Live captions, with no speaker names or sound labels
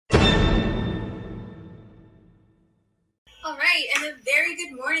All right, and a very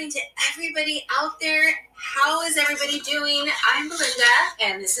good morning to everybody out there. How is everybody doing? I'm Belinda.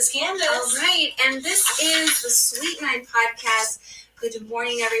 And this is Candace. All right, and this is the Sweet Nine Podcast. Good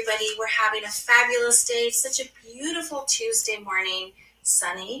morning, everybody. We're having a fabulous day. Such a beautiful Tuesday morning.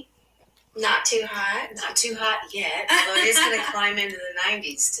 Sunny. Not too hot. Not too hot yet, although it is going to climb into the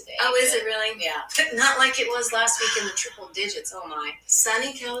 90s today. Oh, is it really? Yeah. Not like it was last week in the triple digits. Oh, my.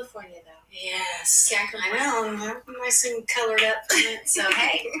 Sunny California, though. Yes. Can't complain. I know. I'm nice and colored up from it, so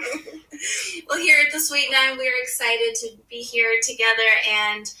hey. Well, here at the Sweet Nine, we are excited to be here together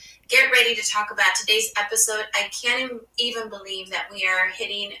and get ready to talk about today's episode. I can't even believe that we are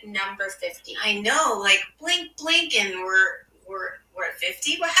hitting number 50. I know, like blink, and we're at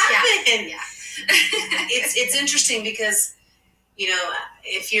 50. What happened? Yeah. It's interesting because, you know,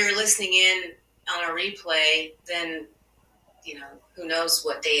 if you're listening in on a replay, then, you know, who knows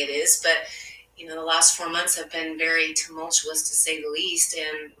what day it is, but you know, the last 4 months have been very tumultuous to say the least,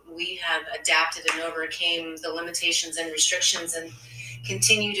 and we have adapted and overcame the limitations and restrictions and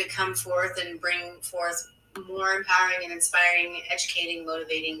continue to come forth and bring forth more empowering and inspiring, educating,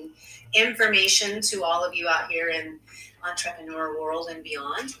 motivating information to all of you out here in entrepreneur world and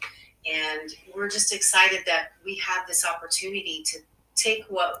beyond. And we're just excited that we have this opportunity to take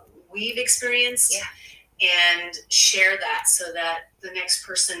what we've experienced and share that so that the next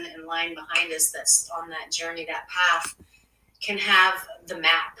person in line behind us that's on that journey, that path, can have the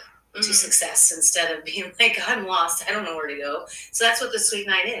map to success instead of being like, I'm lost, I don't know where to go. So that's what the Sweet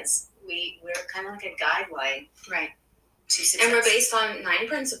Nine is. We're kind of like a guideline. Right. To success. And we're based on 9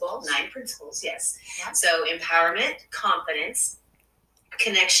 principles. 9 principles, yes. Yeah. So empowerment, confidence,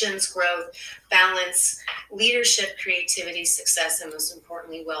 connections, growth, balance, leadership, creativity, success, and most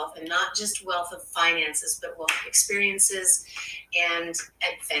importantly, wealth. And not just wealth of finances, but wealth of experiences and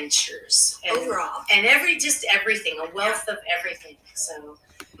adventures. And, overall. And everything, a wealth of everything. So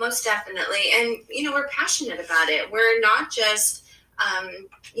most definitely. And, you know, we're passionate about it. We're not just,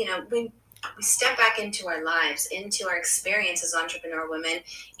 you know, we step back into our lives, into our experience as entrepreneur women,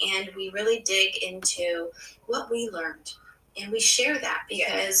 and we really dig into what we learned. And we share that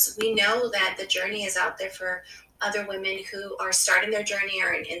because we know that the journey is out there for other women who are starting their journey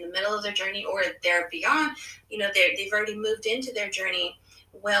or in the middle of their journey, or they're beyond, you know, they've already moved into their journey,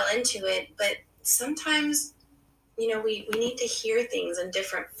 well into it. But sometimes, you know, we need to hear things in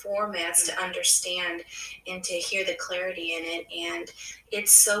different formats to understand and to hear the clarity in it. And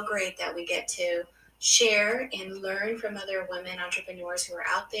it's so great that we get to share and learn from other women entrepreneurs who are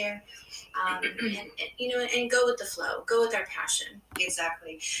out there. And you know, and go with the flow, go with our passion.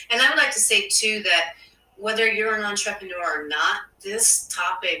 Exactly. And I would like to say too that whether you're an entrepreneur or not, this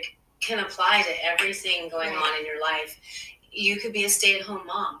topic can apply to everything going on in your life. You could be a stay-at-home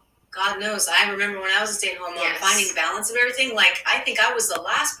mom. God knows, I remember when I was a stay-at-home mom, finding balance of everything. Like, I think I was the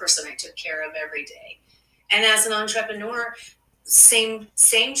last person I took care of every day. And as an entrepreneur, same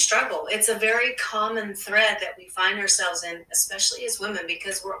struggle. It's a very common thread that we find ourselves in, especially as women,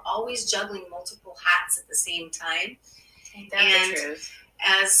 because we're always juggling multiple hats at the same time. That's the truth.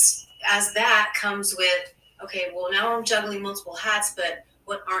 As that comes with, okay, well, now I'm juggling multiple hats, but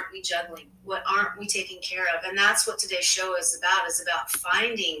what aren't we juggling? What aren't we taking care of? And that's what today's show is about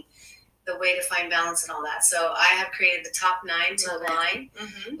finding the way to find balance and all that. So I have created the top 9 to align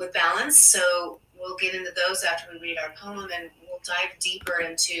with balance. So we'll get into those after we read our poem, and we'll dive deeper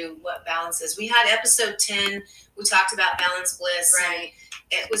into what balance is. We had episode 10. We talked about balance bliss. Right.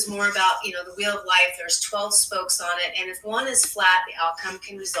 It was more about, you know, the wheel of life. There's 12 spokes on it. And if one is flat, the outcome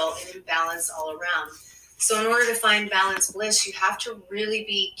can result in imbalance all around. So in order to find balance bliss, you have to really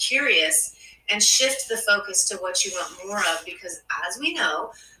be curious and shift the focus to what you want more of, because as we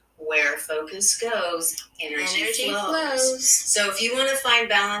know, where focus goes, energy flows. So if you want to find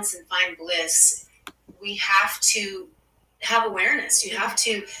balance and find bliss, we have to have awareness. You have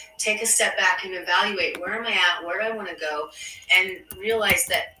to take a step back and evaluate, where am I at? Where do I want to go? And realize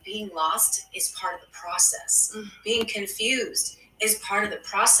that being lost is part of the process. Being confused is part of the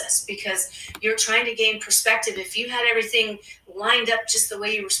process, because you're trying to gain perspective. If you had everything lined up just the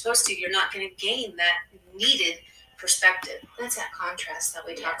way you were supposed to, you're not going to gain that needed perspective. That's that contrast that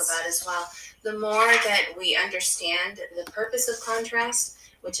we talk about as well. The more that we understand the purpose of contrast,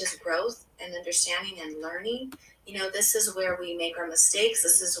 which is growth and understanding and learning, you know, this is where we make our mistakes.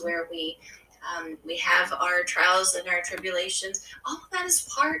 This is where we have our trials and our tribulations. All of that is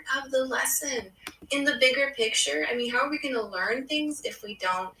part of the lesson. In the bigger picture, I mean, how are we going to learn things if we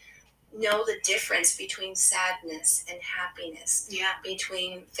don't know the difference between sadness and happiness,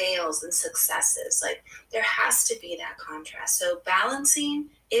 between fails and successes? Like, there has to be that contrast. So balancing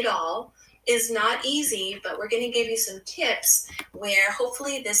it all is not easy, but we're going to give you some tips where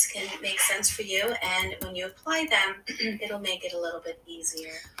hopefully this can make sense for you. And when you apply them, it'll make it a little bit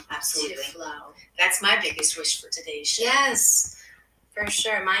easier Absolutely. to flow. That's my biggest wish for today's show. Yes, for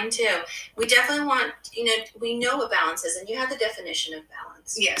sure. Mine too. We definitely want, we know what balance is, and you have the definition of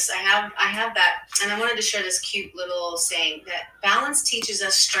balance. Yes, I have that. And I wanted to share this cute little saying that balance teaches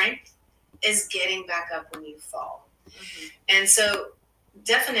us strength is getting back up when you fall. Mm-hmm. And so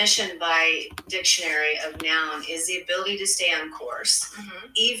definition by dictionary of noun is the ability to stay on course, Mm-hmm.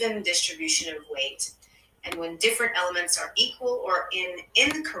 even distribution of weight. And when different elements are equal or in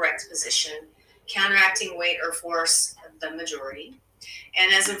incorrect position, counteracting weight or force of the majority.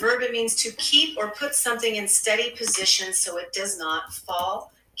 And as a verb, it means to keep or put something in steady position so it does not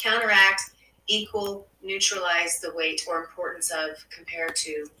fall, counteract, equal, neutralize the weight or importance of, compare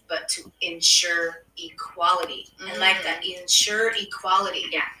to, but to ensure equality. I like that. Ensure equality.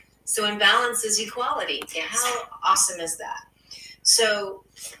 Yeah. So imbalance is equality. Yes. How awesome is that? So,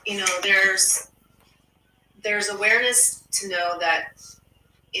 there's awareness to know that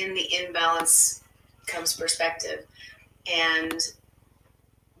in the imbalance comes perspective and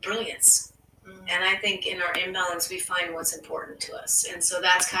brilliance. Mm-hmm. And I think in our imbalance, we find what's important to us. And so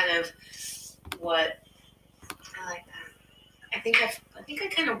that's kind of what I like that. I think I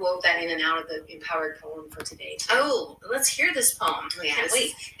kind of wove that in and out of the empowered poem for today. Too. Oh, let's hear this poem. Yeah, Can't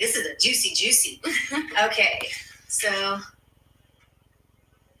wait. This is a juicy. Okay, so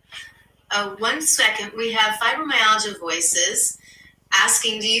 1 second. We have Fibromyalgia Voices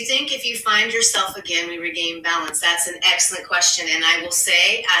asking, do you think if you find yourself again, we regain balance? That's an excellent question. And I will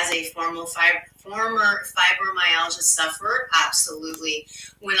say, as a former fibromyalgia sufferer, absolutely.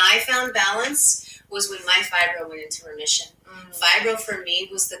 When I found balance was when my fibro went into remission. Fibro for me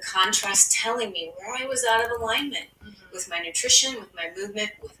was the contrast telling me where I was out of alignment with my nutrition, with my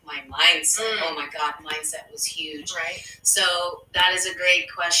movement, with my mindset. Oh my God, mindset was huge. Right. So that is a great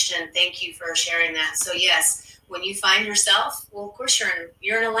question. Thank you for sharing that. So yes, when you find yourself, well, of course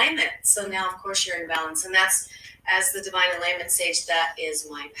you're in alignment. So now, of course, you're in balance. And that's, as the Divine Alignment Sage, that is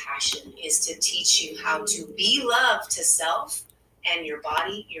my passion, is to teach you how to be love to self and your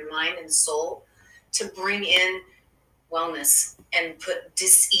body, your mind, and soul, to bring in wellness and put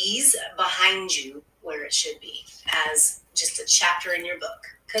dis-ease behind you where it should be, as just a chapter in your book.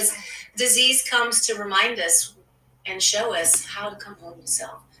 Because disease comes to remind us and show us how to come home to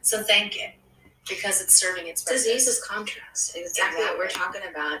self. So thank it, because it's serving its purpose. Disease is contrast, exactly what we're talking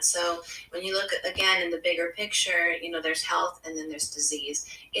about. So when you look at, again, in the bigger picture, there's health and then there's disease.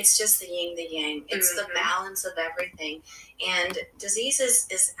 It's just the yin, the yang. It's the balance of everything. And disease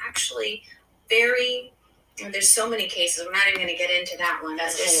is actually very, there's so many cases. We're not even going to get into that one.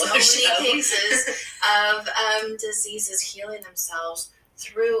 There's so many cases of diseases healing themselves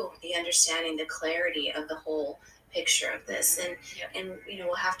through the understanding, the clarity of the whole picture of this. And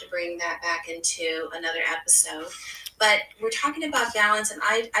we'll have to bring that back into another episode. But we're talking about balance, and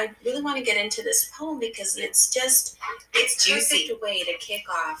I really want to get into this poem because it's juicy. Perfect way to kick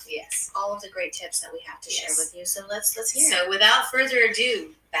off all of the great tips that we have to share with you. So let's hear it. So without further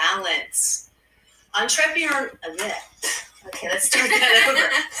ado, balance. Entrepreneur. Okay, let's start that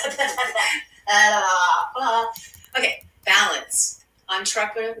over. Okay, balance.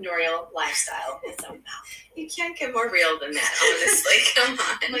 Entrepreneurial lifestyle. You can't get more real than that, honestly. Come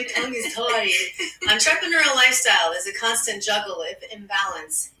on. My tongue is tied. Entrepreneurial lifestyle is a constant juggle of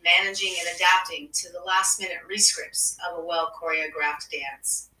imbalance, managing and adapting to the last-minute rescripts of a well-choreographed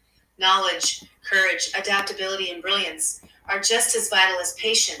dance. Knowledge, courage, adaptability, and brilliance are just as vital as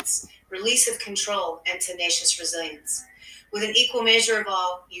patience, release of control, and tenacious resilience. With an equal measure of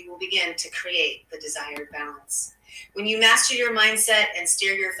all, you will begin to create the desired balance. When you master your mindset and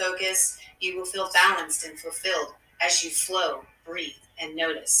steer your focus, you will feel balanced and fulfilled as you flow, breathe, and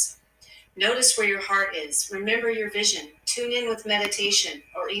notice. Notice where your heart is. Remember your vision. Tune in with meditation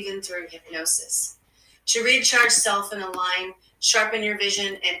or even through hypnosis. To recharge self and align, sharpen your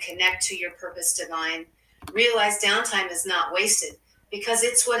vision, and connect to your purpose divine, realize downtime is not wasted because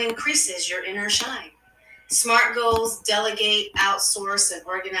it's what increases your inner shine. Smart goals, delegate, outsource, and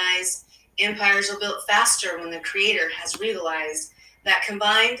organize. Empires are built faster when the creator has realized that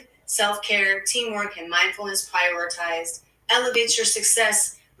combined self-care, teamwork, and mindfulness prioritized elevates your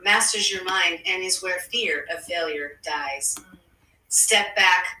success, masters your mind, and is where fear of failure dies. Step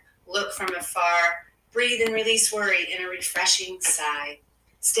back, look from afar, breathe and release worry in a refreshing sigh.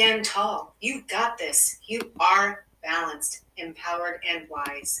 Stand tall. You got this. You are balanced, empowered, and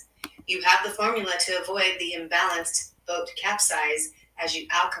wise. You have the formula to avoid the imbalanced boat capsize as you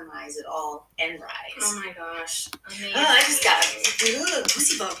alchemize it all and rise. Oh my gosh. Amazing. Oh, I just got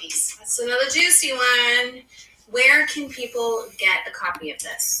juicy bumpies. That's another juicy one. Where can people get a copy of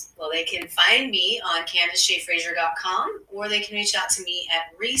this? Well, they can find me on CandiceJFrazier.com, or they can reach out to me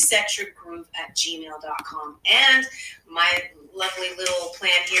at resetyourgroove@gmail.com. And my lovely little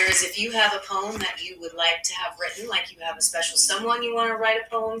plan here is, if you have a poem that you would like to have written, like you have a special someone you want to write a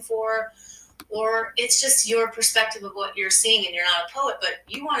poem for, or it's just your perspective of what you're seeing and you're not a poet, but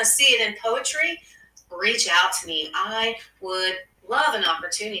you want to see it in poetry, reach out to me. I would love an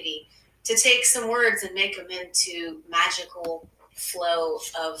opportunity to take some words and make them into magical flow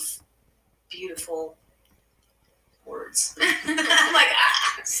of beautiful words.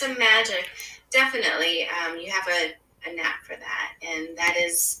 Some magic. Definitely. You have a knack for that, and that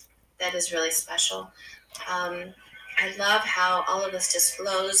is really special. I love how all of this just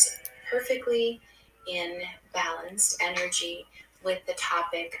flows perfectly in balanced energy with the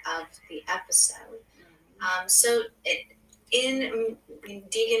topic of the episode. So in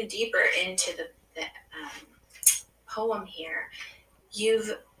digging deeper into the poem here,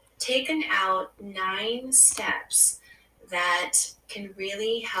 you've taken out 9 steps that can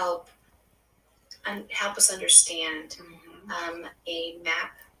really help us understand a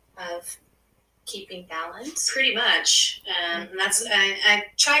map of keeping balance. Pretty much. I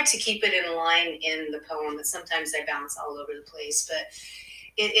tried to keep it in line in the poem, but sometimes I bounce all over the place. But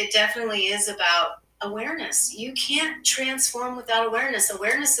it definitely is about awareness. You can't transform without awareness.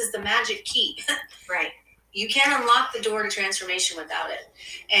 Awareness is the magic key. Right. You can't unlock the door to transformation without it.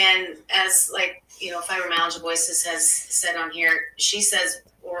 And as Fibromyalgia Voices has said on here, she says,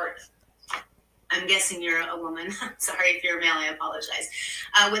 or I'm guessing you're a woman. Sorry if you're a male, I apologize.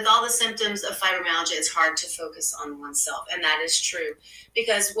 With all the symptoms of fibromyalgia, it's hard to focus on oneself. And that is true,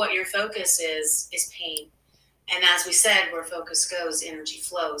 because what your focus is pain. And as we said, where focus goes, energy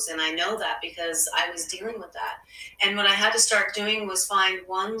flows. And I know that because I was dealing with that. And what I had to start doing was find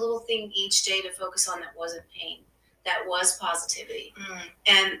one little thing each day to focus on that wasn't pain, that was positivity.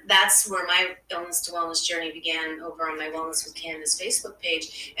 And that's where my illness to wellness journey began, over on my Wellness with Candace Facebook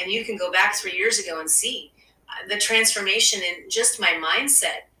page. And you can go back 3 years ago and see the transformation in just my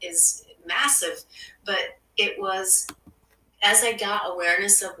mindset is massive. But it was, as I got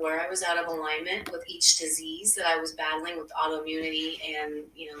awareness of where I was out of alignment with each disease that I was battling, with autoimmunity and,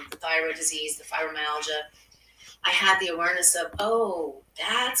 the thyroid disease, the fibromyalgia, I had the awareness of, oh,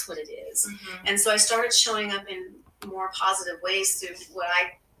 that's what it is. And so I started showing up in more positive ways through what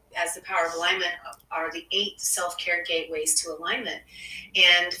I, as the Power of Alignment, are the 8 self-care gateways to alignment.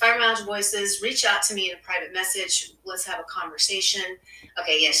 And Fibromyalgia Voices, reach out to me in a private message. Let's have a conversation.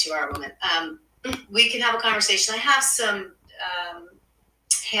 Okay, yes, you are a woman. We can have a conversation. I have some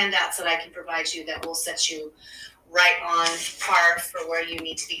handouts that I can provide you that will set you right on par for where you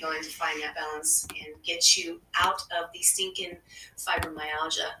need to be going to find that balance and get you out of the stinking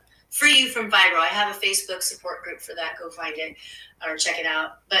fibromyalgia. Free you from fibro. I have a Facebook support group for that. Go find it or check it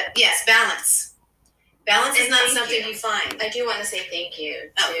out. But yes, balance. Balance is not something you find. I do want to say thank you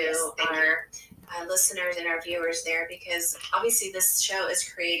to our listeners and our viewers there, because obviously this show is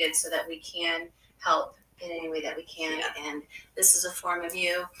created so that we can help in any way that we can. Yeah. And this is a form of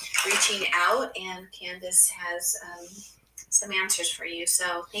you reaching out, and Candace has some answers for you.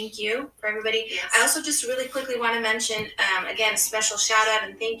 So thank you for everybody. Yes. I also just really quickly want to mention, again, a special shout out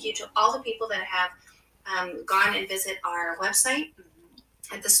and thank you to all the people that have gone and visit our website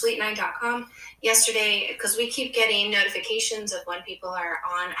at thesweet9.com yesterday, because we keep getting notifications of when people are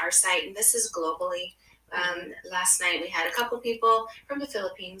on our site, and this is globally. Last night we had a couple people from the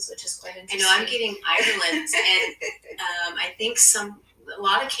Philippines, which is quite interesting. I know, I'm getting Ireland and I think a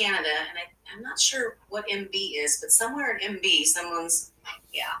lot of Canada, and I'm not sure what MB is, but somewhere in MB, someone's,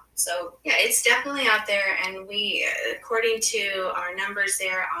 So yeah, it's definitely out there, and we, according to our numbers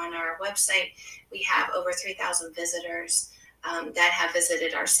there on our website, we have over 3,000 visitors that have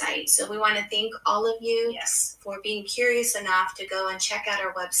visited our site. So we want to thank all of you for being curious enough to go and check out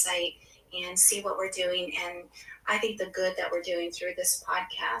our website and see what we're doing. And I think the good that we're doing through this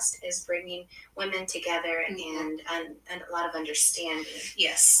podcast is bringing women together and a lot of understanding.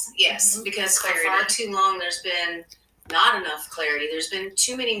 Yes, because for far too long there's been not enough clarity. There's been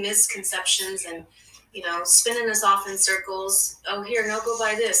too many misconceptions and, spinning us off in circles. Oh, here, no, go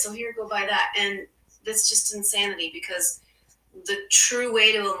buy this. Oh, here, go buy that. And that's just insanity, because the true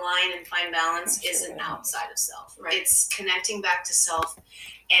way to align and find balance isn't outside of self. Right. It's connecting back to self.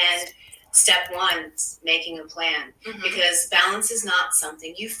 And step 1, making a plan, because balance is not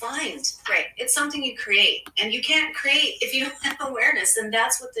something you find. Right. It's something you create, and you can't create if you don't have awareness. And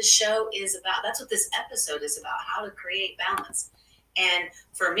that's what this show is about. That's what this episode is about, how to create balance. And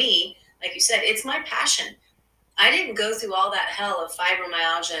for me, like you said, it's my passion. I didn't go through all that hell of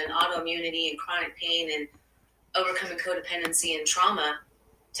fibromyalgia and autoimmunity and chronic pain and overcoming codependency and trauma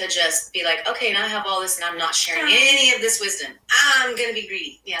to just be like, okay, now I have all this and I'm not sharing any of this wisdom. I'm going to be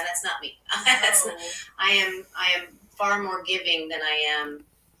greedy. Yeah, that's not me. I am far more giving than I am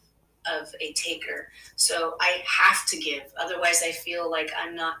of a taker. So I have to give. Otherwise, I feel like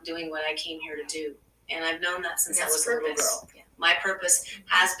I'm not doing what I came here to do. And I've known that since I was a little girl. Yeah. My purpose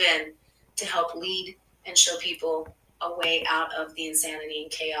has been to help lead and show people a way out of the insanity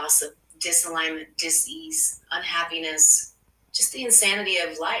and chaos of disalignment, dis-ease, unhappiness, just the insanity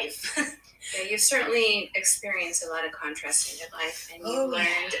of life. Yeah, you've certainly experienced a lot of contrast in your life, and you've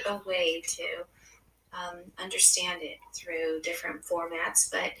learned a way to understand it through different formats.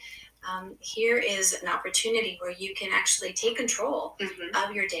 But here is an opportunity where you can actually take control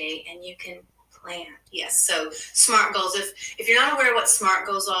of your day, and you can plan. Yes. So SMART goals. If you're not aware of what SMART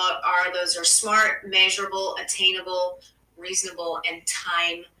goals are, those are smart, measurable, attainable, reasonable, and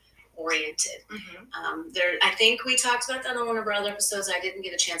time oriented. I think we talked about that on one of our other episodes. I didn't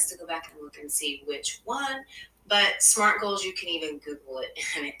get a chance to go back and look and see which one, but SMART goals, you can even Google it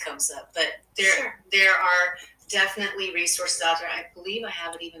and it comes up. But there are definitely resources out there. I believe I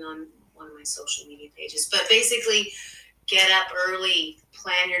have it even on one of my social media pages. But basically, get up early,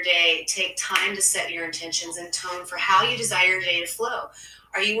 plan your day, take time to set your intentions and tone for how you desire your day to flow.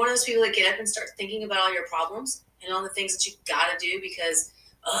 Are you one of those people that get up and start thinking about all your problems and all the things that you got to do because,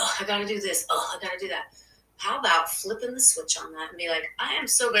 oh, I got to do this, oh, I got to do that? How about flipping the switch on that and be like, I am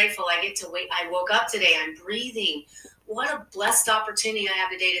so grateful I get to wait. I woke up today. I'm breathing. What a blessed opportunity I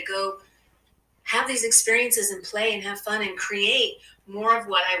have today to go have these experiences and play and have fun and create more of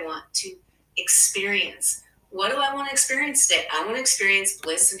what I want to experience. What do I want to experience today? I want to experience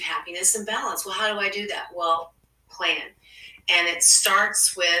bliss and happiness and balance. Well, how do I do that? Well, plan. And it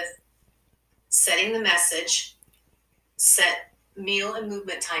starts with setting the message, set meal and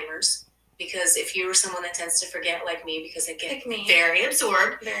movement timers, because if you are someone that tends to forget like me, because I get very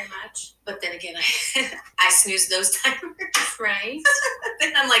absorbed. Very much. But then again, I snooze those timers. Right.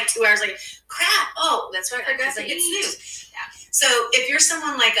 Then I'm like 2 hours like, crap. Oh, that's right. I forgot to get snoozed. Yeah. So if you're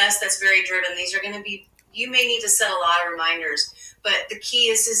someone like us that's very driven, these are going to be, you may need to set a lot of reminders. But the key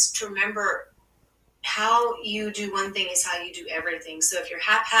is to remember how you do one thing is how you do everything. So if you're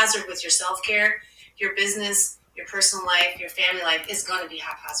haphazard with your self-care, your business, your personal life, your family life is going to be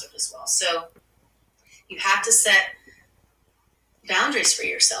haphazard as well. So you have to set boundaries for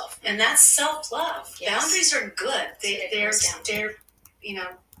yourself, and that's self-love. Yes. Boundaries are good. They're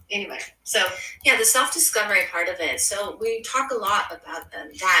anyway. So yeah, the self-discovery part of it. So we talk a lot about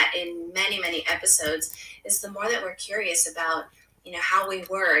that in many, many episodes. Is the more that we're curious about, how we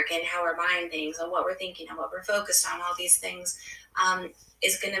work and how we're buying things and what we're thinking and what we're focused on, all these things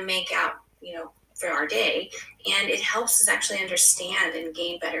is going to make out, for our day, and it helps us actually understand and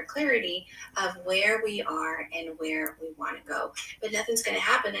gain better clarity of where we are and where we want to go. But nothing's going to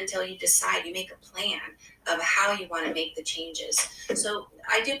happen until you decide, you make a plan of how you want to make the changes. So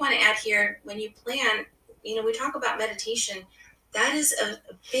I do want to add here, when you plan, we talk about meditation. That is a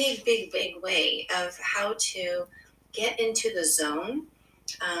big, big, big way of how to get into the zone,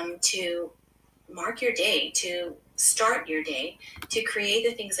 to mark your day, to start your day, to create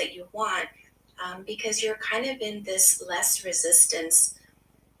the things that you want. Because you're kind of in this less resistance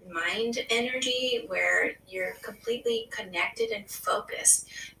mind energy where you're completely connected and focused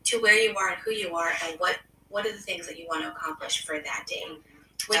to where you are and who you are and what are the things that you want to accomplish for that day,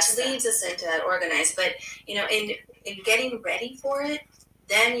 which leads us into that organized. But, in getting ready for it,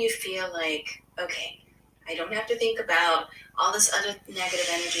 then you feel like, okay, I don't have to think about all this other negative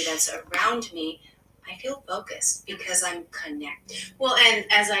energy that's around me. I feel focused because I'm connected. Well, and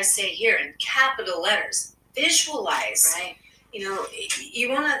as I say here in capital letters, visualize. Right. You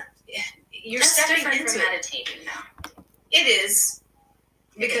want to. You're That's stepping different into from meditating now. It is,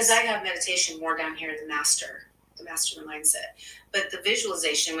 because I have meditation more down here in the master the mindset. But the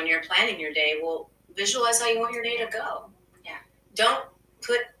visualization, when you're planning your day, well, visualize how you want your day to go. Yeah. Don't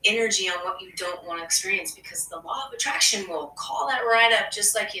put energy on what you don't want to experience, because the law of attraction will call that right up,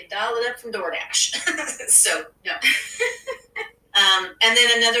 just like you dial it up from DoorDash. So, no. And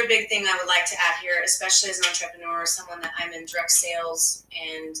then another big thing I would like to add here, especially as an entrepreneur, someone that I'm in direct sales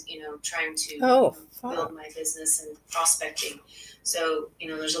and, trying to build my business and prospecting. So,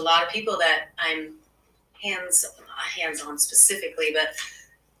 there's a lot of people that I'm hands-on specifically, but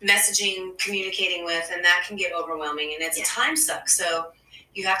messaging, communicating with, and that can get overwhelming, and it's a time suck. So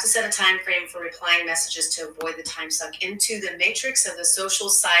you have to set a time frame for replying messages to avoid the time suck into the matrix of the social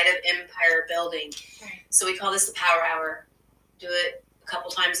side of empire building. Right. So we call this the power hour. do it a couple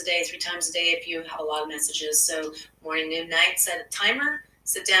times a day, 3 times a day if you have a lot of messages. So morning, noon, night, set a timer,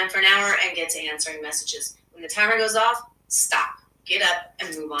 sit down for an hour and get to answering messages. When the timer goes off, stop, get up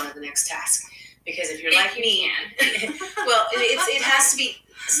and move on to the next task. Because if you're like me, well, it has to be,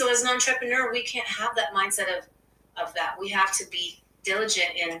 so as an entrepreneur, we can't have that mindset of that. We have to be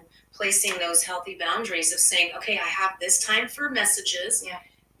diligent in placing those healthy boundaries of saying, okay, I have this time for messages. Yeah.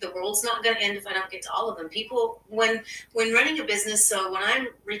 The world's not going to end if I don't get to all of them. People, when running a business, so when I'm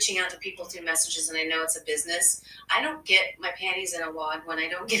reaching out to people through messages and I know it's a business, I don't get my panties in a wad when I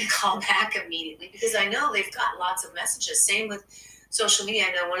don't get a call back immediately, because I know they've got lots of messages. Same with social media.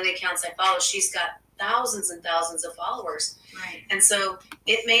 I know one of the accounts I follow, she's got thousands and thousands of followers. Right. And so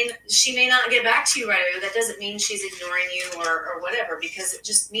she may not get back to you right away, but that doesn't mean she's ignoring you or whatever, because it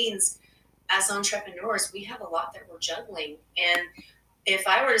just means as entrepreneurs, we have a lot that we're juggling. And if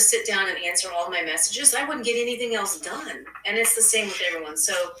I were to sit down and answer all my messages, I wouldn't get anything else done. And it's the same with everyone.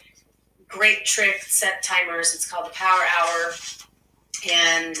 So great trick, set timers. It's called the Power Hour.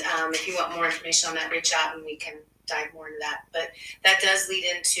 And if you want more information on that, reach out and we can dive more into that. But that does lead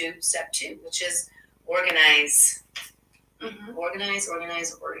into step 2, which is organize. Mm-hmm. Organize.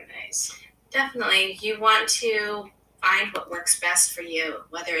 Definitely. You want to find what works best for you,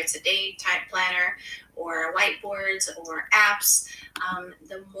 whether it's a day type planner or whiteboards or apps.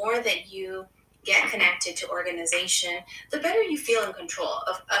 The more that you get connected to organization, the better you feel in control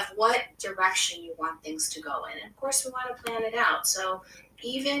of what direction you want things to go in. And of course, we want to plan it out. So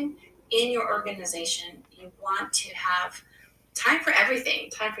even in your organization, you want to have time for everything,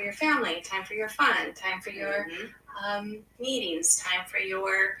 time for your family, time for your fun, time for your meetings, time for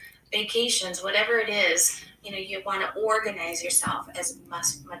your vacations, whatever it is. You want to organize yourself as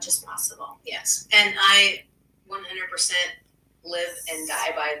much as possible. Yes. And I 100% live and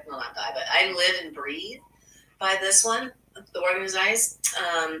die by, well, not die, but I live and breathe by this one, the organize.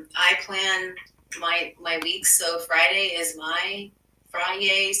 I plan my weeks. So Friday is my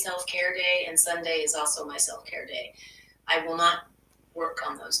Friday self-care day, and Sunday is also my self-care day. I will not work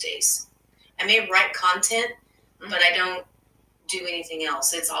on those days. I may write content, but I don't do anything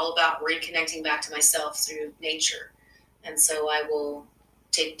else. It's all about reconnecting back to myself through nature. And so I will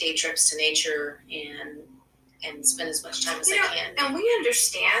take day trips to nature and spend as much time as I can. And we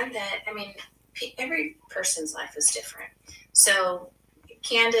understand that, every person's life is different. So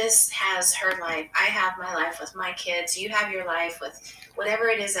Candace has her life. I have my life with my kids. You have your life with whatever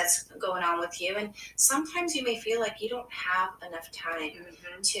it is that's going on with you. And sometimes you may feel like you don't have enough time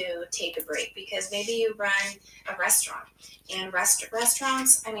to take a break, because maybe you run a restaurant, and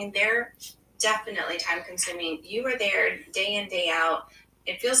restaurants, they're definitely time consuming. You are there day in, day out.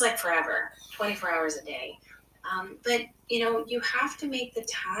 It feels like forever, 24 hours a day. But you have to make the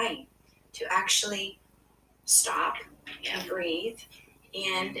time to actually stop and breathe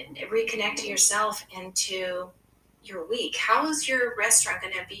and reconnect to yourself and to your week. How is your restaurant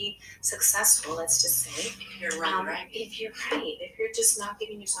going to be successful? Let's just say, if you're right. If you're just not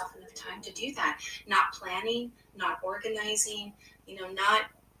giving yourself enough time to do that, not planning, not organizing, not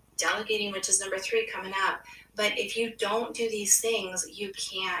delegating, which is number 3 coming up. But if you don't do these things, you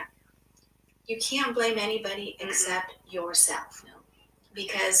can't blame anybody except yourself. No.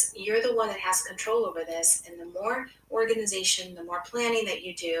 Because you're the one that has control over this, and the more organization, the more planning that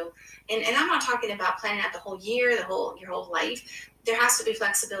you do, and I'm not talking about planning out the whole year, your whole life. There has to be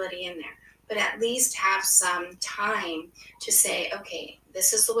flexibility in there, but at least have some time to say, okay,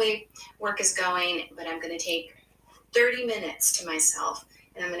 this is the way work is going, but I'm going to take 30 minutes to myself,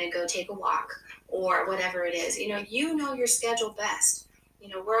 and I'm going to go take a walk or whatever it is. You know your schedule best.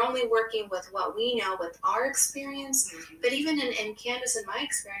 We're only working with what we know with our experience, but even in Candace and my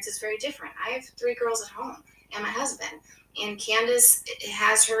experience, it's very different. I have 3 girls at home and my husband, and Candace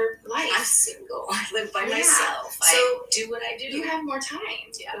has her life. I'm single. I live by myself. So I do what I do. You have more time,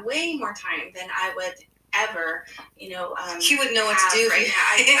 way more time than I would ever, you would know what to do right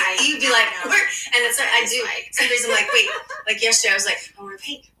now. You'd be like, where? And it's I do. Sometimes I'm like, wait, like yesterday I was like, I want to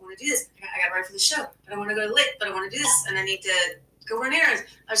paint, I want to do this, I got to write for the show, but I want to go to Lit, but I want to do this, and I need to go run errands.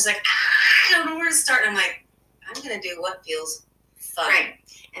 I was just like, I don't know where to start. And I'm like, I'm going to do what feels fun. Right.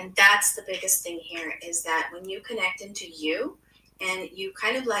 And that's the biggest thing here, is that when you connect into you and you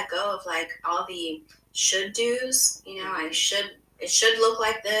kind of let go of like all the should do's, it should look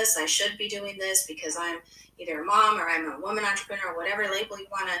like this. I should be doing this because I'm either a mom or I'm a woman entrepreneur or whatever label you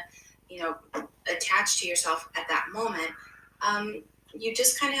want to, attach to yourself at that moment. You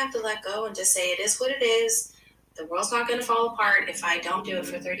just kind of have to let go and just say, it is what it is. the world's not going to fall apart if I don't do it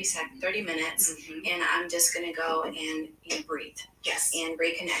for 30 minutes, and I'm just going to go and breathe. Yes. And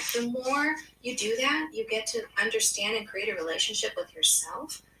reconnect. The more you do that, you get to understand and create a relationship with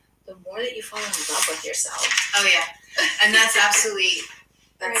yourself. The more that you fall in love with yourself. Oh yeah, and that's absolutely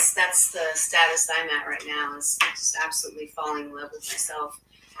that's the status I'm at right now, is just absolutely falling in love with myself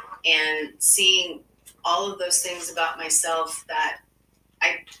and seeing all of those things about myself that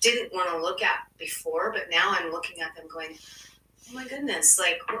I didn't want to look at before, but now I'm looking at them going, oh my goodness,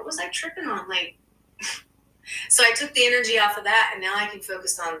 like what was I tripping on? Like, so I took the energy off of that, and now I can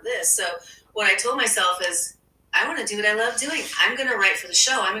focus on this. So what I told myself is, I want to do what I love doing. I'm going to write for the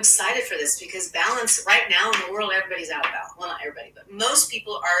show. I'm excited for this because balance right now in the world, everybody's out of balance. Well, not everybody, but most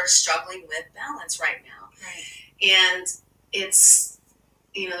people are struggling with balance right now. Right. And it's,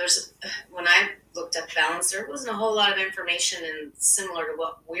 when I looked up balance, there wasn't a whole lot of information and similar to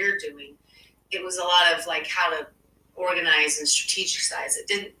what we're doing. It was a lot of like how to organize and strategize. It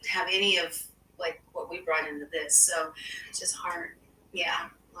didn't have any of like what we brought into this. So it's just hard. Yeah.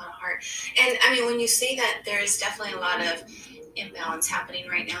 A lot of heart. And I mean, when you say that, there is definitely a lot of imbalance happening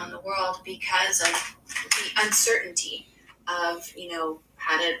right now in the world because of the uncertainty of,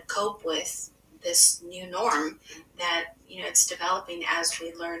 how to cope with this new norm that, it's developing as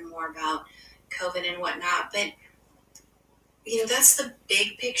we learn more about COVID and whatnot. But, that's the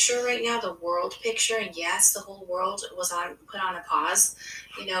big picture right now, the world picture. And yes, the whole world was put on a pause,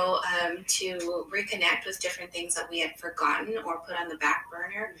 to reconnect with different things that we had forgotten or put on the back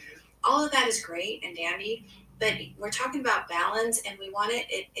burner. All of that is great and dandy, but we're talking about balance, and we want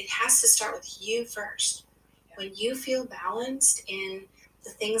it has to start with you first. When you feel balanced in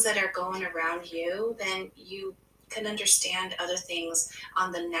the things that are going around you, then you can understand other things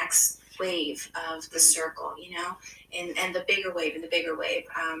on the next wave of the circle, and the bigger wave and the bigger wave.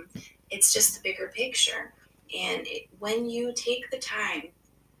 It's just the bigger picture. And when you take the time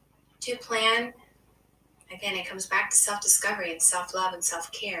to plan, again, it comes back to self-discovery and self-love and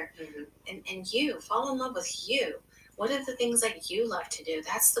self-care. And you fall in love with you. What are the things that you love to do?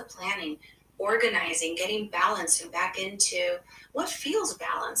 That's the planning, organizing, getting balanced and back into what feels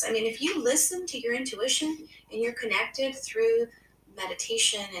balanced. I mean, if you listen to your intuition and you're connected through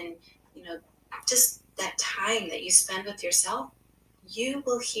meditation and, just that time that you spend with yourself, you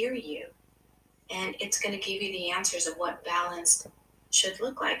will hear you. And it's going to give you the answers of what balanced should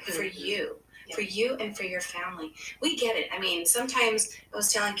look like for you. For you and for your family. We get it. I mean, sometimes I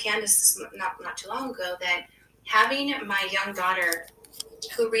was telling Candace this not too long ago that having my young daughter,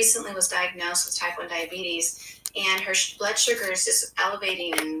 who recently was diagnosed with type 1 diabetes, and her blood sugar is just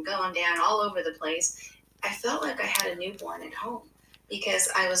elevating and going down all over the place, I felt like I had a newborn at home because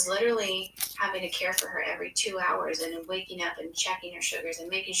I was literally having to care for her every 2 hours and waking up and checking her sugars and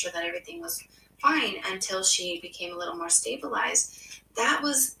making sure that everything was fine until she became a little more stabilized.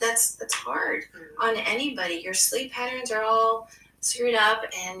 That's hard on anybody. Your sleep patterns are all screwed up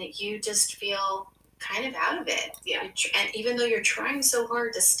and you just feel kind of out of it. Yeah. And even though you're trying so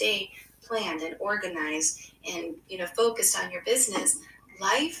hard to stay planned and organized and, focused on your business,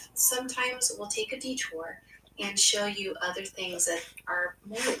 life sometimes will take a detour and show you other things that are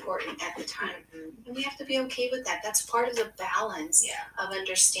more important at the time. And we have to be okay with that. That's part of the balance of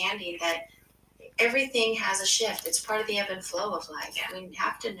understanding that everything has a shift. It's part of the ebb and flow of life. Yeah. We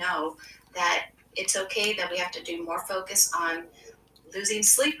have to know that it's okay that we have to do more focus on losing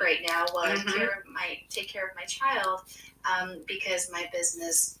sleep right now while I take care of my child, because my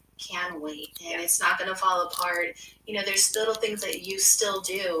business can wait and it's not going to fall apart. There's little things that you still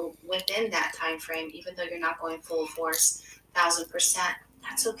do within that time frame, even though you're not going full force, 1,000%.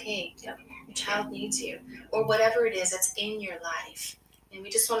 That's okay. Yep. Your child needs you, or whatever it is that's in your life. And we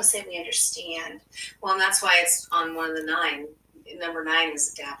just want to say we understand. Well, and that's why it's on one of the 9. Number 9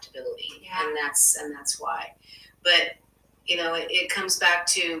 is adaptability, and that's why. But it comes back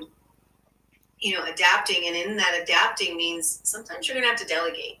to adapting, and in that adapting means sometimes you're going to have to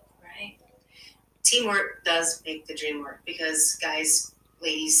delegate. Right. Teamwork does make the dream work because, guys,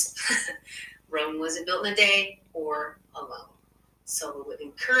 ladies, Rome wasn't built in a day or alone. So we would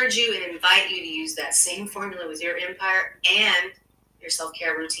encourage you and invite you to use that same formula with your empire and your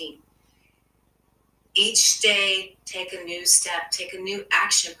self-care routine. Each day, take a new step, take a new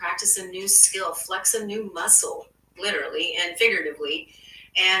action, practice a new skill, flex a new muscle, literally and figuratively,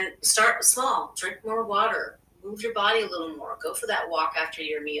 and start small. Drink more water, move your body a little more, go for that walk after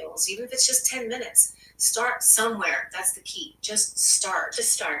your meals, even if it's just 10 minutes. Start somewhere. That's the key. Just start.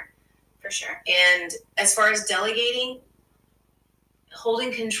 Just start, for sure. And as far as delegating,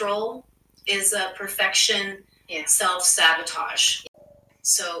 holding control is a perfection self-sabotage.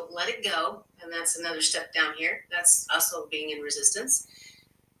 So let it go. and that's another step down here. That's also being in resistance.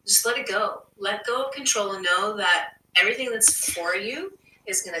 Just let it go. Let go of control and know that everything that's for you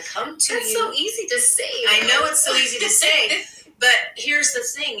is going to come to That's you. so easy to say. I know it's so easy to say, but here's the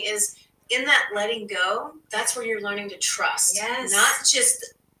thing is in that letting go, that's where you're learning to trust. Yes. Not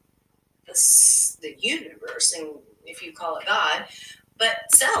just the universe, and if you call it God, but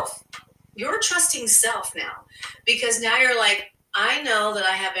self. You're trusting self now because now you're like, I know that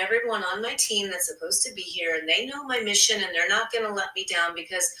I have everyone on my team that's supposed to be here and they know my mission and they're not going to let me down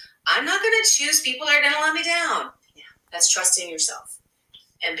because I'm not going to choose people that are going to let me down. Yeah. That's trusting yourself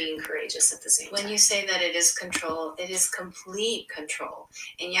and being courageous at the same time. When you say that it is control, it is complete control.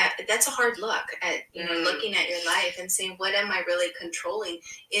 And yet that's a hard look at, looking at your life and saying, what am I really controlling?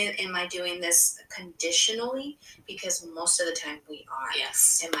 Am I doing this conditionally? Because most of the time we are.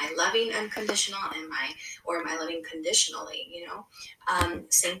 Yes. Am I loving unconditional? Or am I loving conditionally?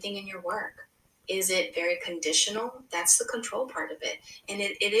 Same thing in your work. Is it very conditional? That's the control part of it. And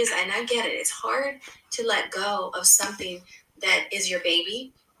it is, and I get it. It's hard to let go of something that is your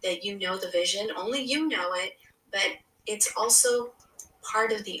baby, that you know the vision, only you know it, but it's also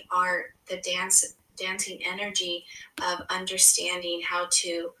part of the art, the dancing energy of understanding how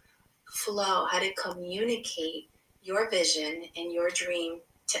to flow, how to communicate your vision and your dream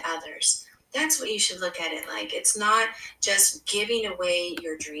to others. That's what you should look at it like. It's not just giving away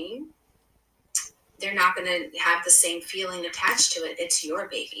your dream. They're not going to have the same feeling attached to it. It's your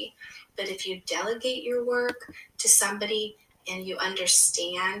baby. But if you delegate your work to somebody and you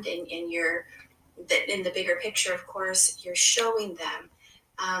understand and you're in the bigger picture, of course, you're showing them.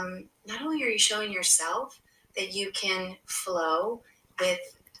 Not only are you showing yourself that you can flow with,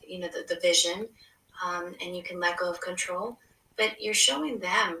 the vision, and you can let go of control, but you're showing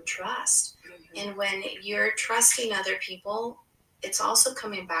them trust. Mm-hmm. And when you're trusting other people, it's also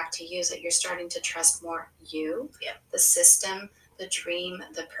coming back to you, is that you're starting to trust more you, the system, the dream,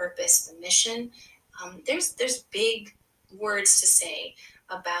 the purpose, the mission. There's big words to say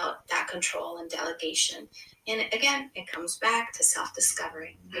about that control and delegation. And again, it comes back to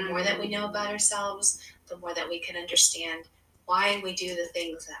self-discovery. The more that we know about ourselves, the more that we can understand why we do the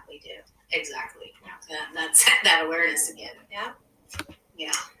things that we do. Exactly. Yeah. That's that awareness again. Yeah.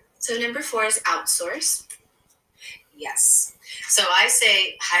 Yeah. So number 4 is outsource. Yes. So I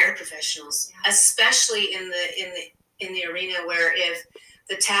say hire professionals, especially in the arena where if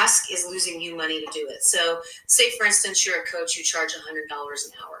the task is losing you money to do it. So say, for instance, you're a coach, you charge $100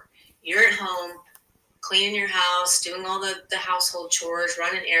 an hour. You're at home, cleaning your house, doing all the household chores,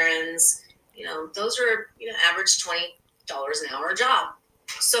 running errands. Those are, average $20 an hour job.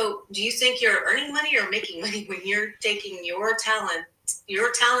 So do you think you're earning money or making money when you're taking your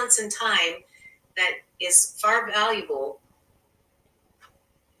talents and time that is far valuable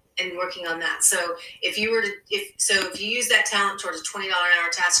and working on that? So if you use that talent towards a $20 an hour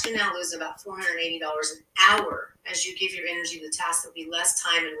task, you're now losing about $480 an hour as you give your energy to the task that will be less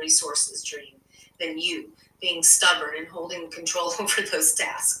time and resources drained than you being stubborn and holding control over those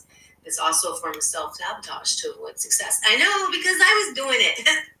tasks. It's also a form of self-sabotage to avoid success. I know, because I was doing it.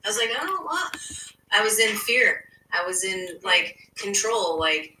 I was like, I don't want. I was in fear. I was in control,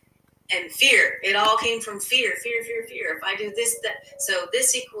 and fear. It all came from fear. If I do this, that, so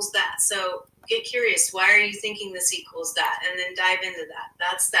this equals that. So get curious. Why are you thinking this equals that? And then dive into that.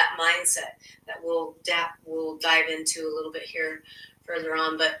 That's that mindset that we'll dive into a little bit here further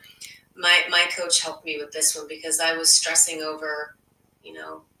on. But my coach helped me with this one because I was stressing over,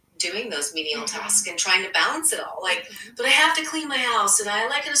 doing those menial tasks and trying to balance it all. But I have to clean my house and I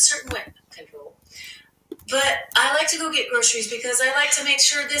like it a certain way. Control. But I like to go get groceries because I like to make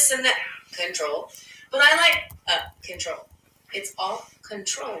sure this and that. Control. But I like control. It's all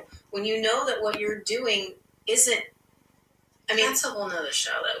control. When you know that what you're doing isn't, that's a whole nother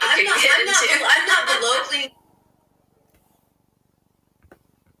show that I'm not below cleaning.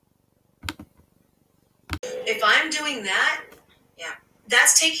 If I'm doing that,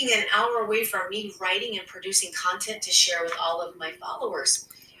 that's taking an hour away from me writing and producing content to share with all of my followers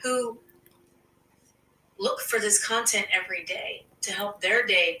who look for this content every day to help their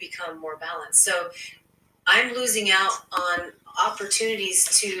day become more balanced. So I'm losing out on opportunities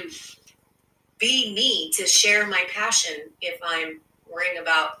to be me, to share my passion if I'm worrying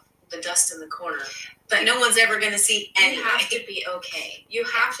about the dust in the corner. But no one's ever going to see anyway. You have to be okay. You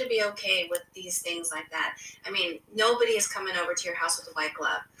have to be okay with these things like that. Nobody is coming over to your house with a white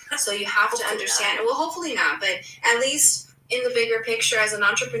glove. So you have to understand. Well, hopefully not. But at least in the bigger picture as an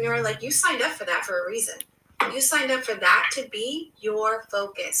entrepreneur, you signed up for that for a reason. You signed up for that to be your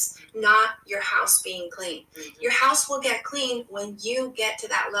focus, not your house being clean. Your house will get clean when you get to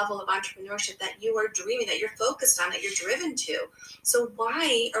that level of entrepreneurship that you are dreaming, that you're focused on, that you're driven to. So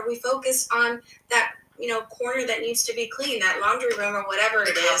why are we focused on that, corner that needs to be clean, that laundry room or whatever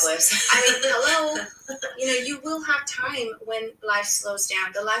it is? I mean, hello, you will have time when life slows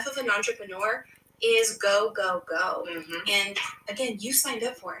down. The life of an entrepreneur is go, go, go. And again, you signed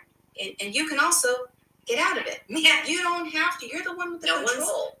up for it. And you can also get out of it. Yeah. You don't have to. You're the one with the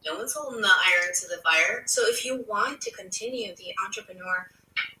control. No one's holding the iron to the fire. So if you want to continue the entrepreneur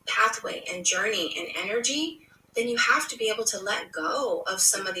pathway and journey and energy, then you have to be able to let go of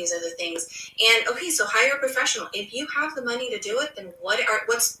some of these other things. And okay, so hire a professional. If you have the money to do it, then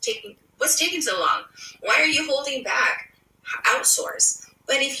what's taking so long? Why are you holding back? Outsource.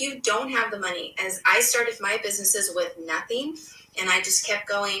 But if you don't have the money, as I started my businesses with nothing, and I just kept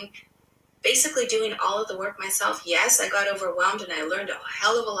going, basically doing all of the work myself. Yes, I got overwhelmed and I learned a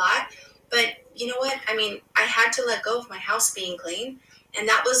hell of a lot. But you know what? I mean, I had to let go of my house being clean, and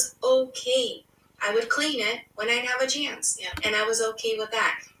that was okay. I would clean it when I'd have a chance. Yeah. And I was okay with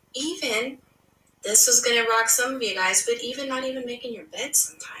that. Even, this is going to rock some of you guys, but even not even making your bed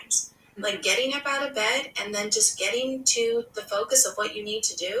sometimes. Like getting up out of bed and then just getting to the focus of what you need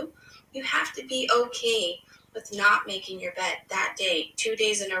to do. You have to be okay with not making your bed that day, 2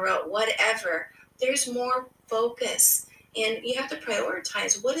 days in a row, whatever. There's more focus. And you have to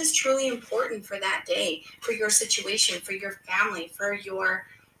prioritize what is truly important for that day, for your situation, for your family, for your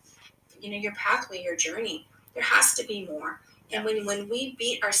pathway, your journey. There has to be more. And when we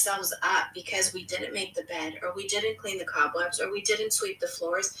beat ourselves up because we didn't make the bed, or we didn't clean the cobwebs, or we didn't sweep the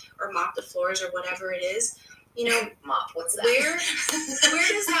floors or mop the floors or whatever it is, mop, what's that? Where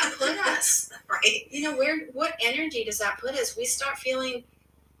does that put us? Right. What energy does that put us? We start feeling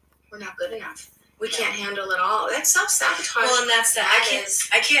we're not good enough. We can't handle it all. That's self-sabotage. Well, and that's that.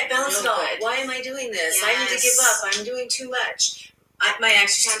 I can't balance it all. Good. Why am I doing this? Yes. I need to give up. I'm doing too much. My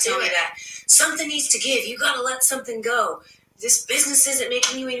ex used to tell me that. Something needs to give. You got to let something go. This business isn't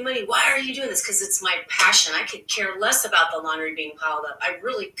making you any money. Why are you doing this? Because it's my passion. I could care less about the laundry being piled up. I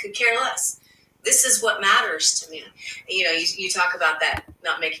really could care less. This is what matters to me. You talk about that,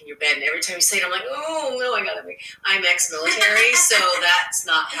 not making your bed, and every time you say it, I'm like, oh no, I'm ex-military, so that's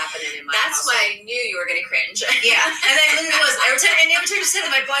not happening in my house. That's why I knew you were going to cringe. Yeah, and I literally was. Every time you said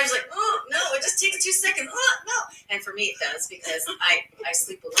it, my body's like, oh no, it just takes 2 seconds. Oh no. And for me it does, because I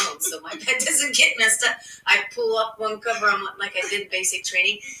sleep alone, so my bed doesn't get messed up. I pull up one cover on, like I did basic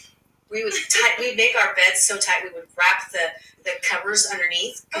training. We'd make our beds so tight, we would wrap the covers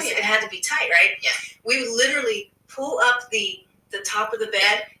underneath, because it had to be tight, right? Yeah. We would literally pull up the top of the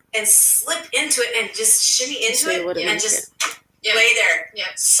bed and slip into it and just shimmy into it and just lay there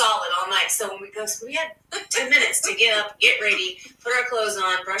solid all night. So when we had 10 minutes to get up, get ready, put our clothes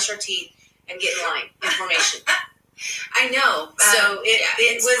on, brush our teeth, and get in line, in formation. I know. So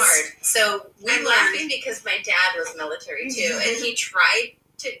it was hard. So I'm laughing because my dad was military too, and he tried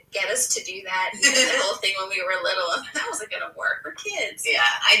to get us to do that whole thing when we were little. That wasn't going to work for kids. Yeah,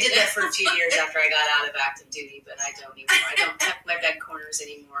 I did that for a few years after I got out of active duty, but I don't anymore. I don't tuck my bed corners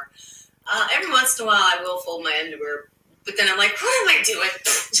anymore. Every once in a while, I will fold my underwear, but then I'm like, what am I doing?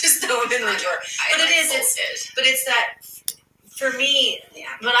 Just throw them in the drawer. But it's that, for me,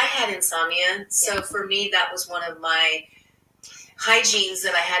 but I had insomnia, so for me, that was one of my hygienes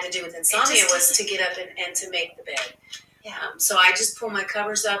that I had to do with insomnia, was to get up and to make the bed. Yeah. So I just pull my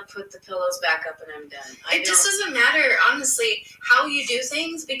covers up, put the pillows back up, and I'm done. It just doesn't matter, honestly, how you do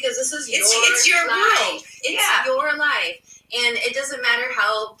things, because this is it's your life. world. It's your life. And it doesn't matter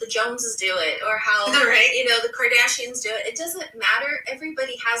how the Joneses do it, or how the Kardashians do it. It doesn't matter.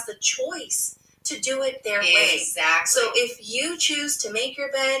 Everybody has the choice to do it their way. Exactly. So if you choose to make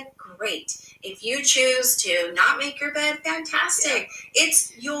your bed, great. If you choose to not make your bed, fantastic. Yeah.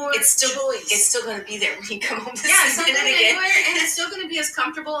 It's your choice. It's still going to be there when you come home. It's not going anywhere, and it's still going to be as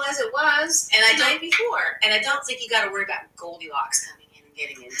comfortable as it was the night before. And I don't think you got to worry about Goldilocks coming in and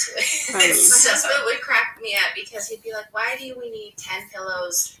getting into it. My husband would crack me up, because he'd be like, why do we need 10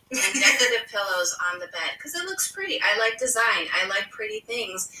 pillows, 10 decorative pillows on the bed? Because it looks pretty. I like design. I like pretty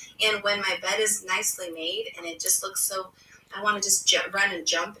things. And when my bed is nicely made and it just looks so, I want to just run and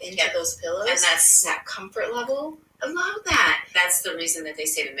jump into those pillows. And that's that comfort level. I love that. That's the reason that they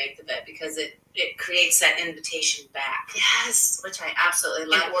say to make the bed, because it creates that invitation back. Yes, which I absolutely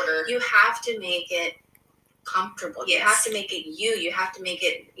love. You have to make it comfortable. Yes. You have to make it you. You have to make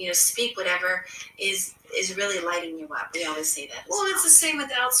it, speak whatever is really lighting you up. We always say that. Well, it's the same with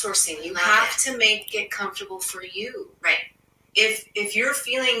outsourcing. You have to make it comfortable for you. Right. If you're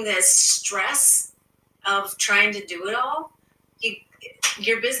feeling this stress, of trying to do it all,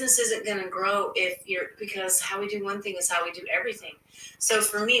 your business isn't going to grow because how we do one thing is how we do everything. So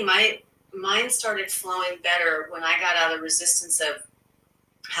for me, mine started flowing better when I got out of the resistance of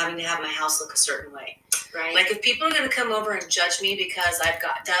having to have my house look a certain way. Right. Like if people are going to come over and judge me because I've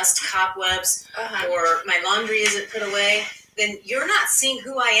got dust, cobwebs, or my laundry isn't put away, then you're not seeing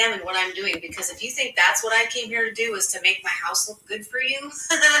who I am and what I'm doing. Because if you think that's what I came here to do is to make my house look good for you,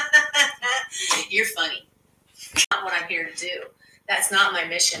 you're funny. Not what I'm here to do. That's not my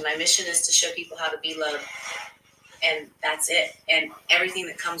mission. My mission is to show people how to be loved. And that's it. And everything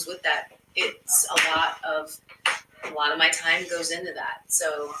that comes with that, it's a lot of my time goes into that.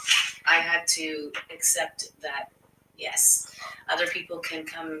 So I had to accept that, yes, other people can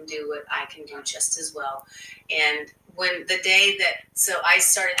come and do what I can do just as well. And so I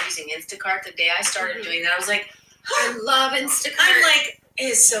started using Instacart, the day I started doing that, I was like, I love Instacart. I'm like, it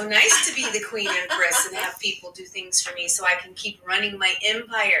is so nice to be the Queen Empress and have people do things for me so I can keep running my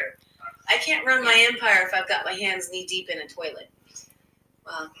empire. I can't run my empire if I've got my hands knee deep in a toilet.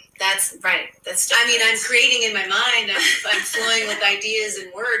 Well, that's right. I'm creating in my mind. I'm flowing with ideas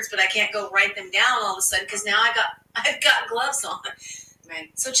and words, but I can't go write them down all of a sudden because now I've got gloves on. Right.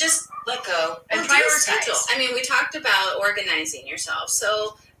 So just let go and prioritize. We talked about organizing yourself.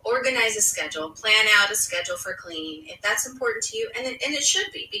 So organize a schedule, plan out a schedule for cleaning if that's important to you, and it should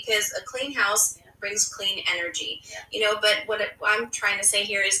be, because a clean house brings clean energy. Yeah. But what I'm trying to say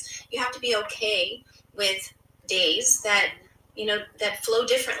here is you have to be okay with days that that flow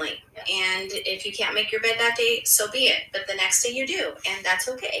differently. Yeah. And if you can't make your bed that day, so be it. But the next day you do, and that's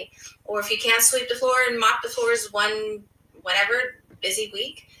okay. Or if you can't sweep the floor and mop the floors one busy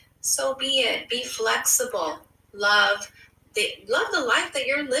week, so be it. Be flexible. Love the life that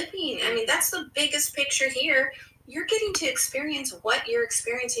you're living. That's the biggest picture here. You're getting to experience what you're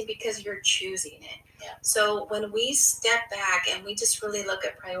experiencing because you're choosing it. Yeah. So when we step back and we just really look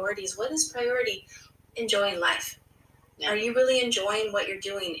at priorities, what is priority? Enjoying life. Yeah. Are you really enjoying what you're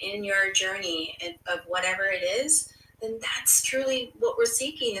doing in your journey of whatever it is? Then that's truly what we're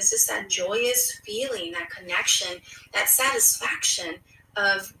seeking, is just that joyous feeling, that connection, that satisfaction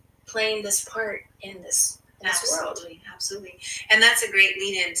of playing this part in this world. Absolutely. And that's a great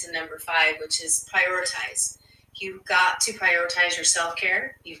lead into number 5, which is prioritize. You've got to prioritize your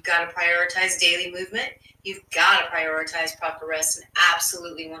self-care. You've got to prioritize daily movement. You've got to prioritize proper rest, and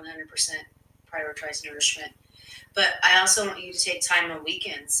absolutely 100% prioritize nourishment. But I also want you to take time on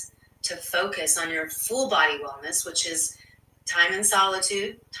weekends to focus on your full body wellness, which is time in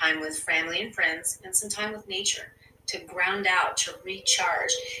solitude, time with family and friends, and some time with nature to ground out, to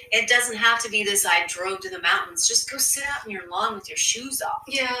recharge. It doesn't have to be this, I drove to the mountains. Just go sit out in your lawn with your shoes off.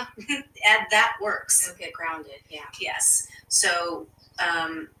 Yeah. And that works. So get grounded. Yeah. Yes. So,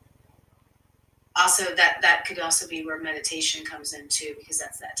 also that could also be where meditation comes in too, because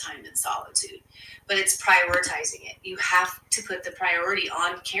that's that time in solitude. But it's prioritizing it. You have to put the priority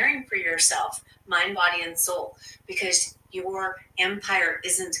on caring for yourself, mind, body, and soul, because your empire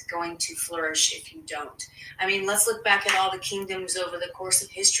isn't going to flourish if you don't. Let's look back at all the kingdoms over the course of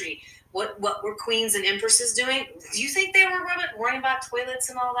history. What were queens and empresses doing? Do you think they were worrying about toilets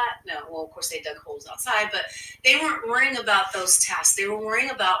and all that? No. Well, of course they dug holes outside, but they weren't worrying about those tasks. They were worrying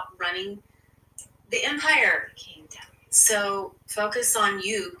about running the empire. Kingdom. So focus on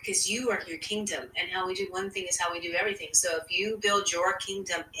you, because you are your kingdom, and how we do one thing is how we do everything. So if you build your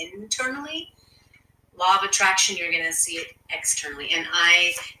kingdom internally, law of attraction, you're going to see it externally. And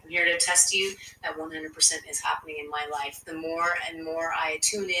I am here to test you that 100% is happening in my life. The more and more I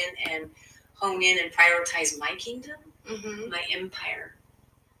tune in and hone in and prioritize my kingdom, my empire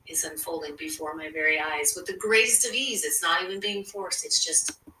is unfolding before my very eyes with the greatest of ease. It's not even being forced.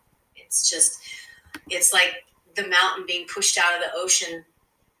 It's like the mountain being pushed out of the ocean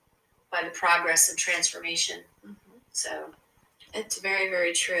by the progress of transformation. So it's very,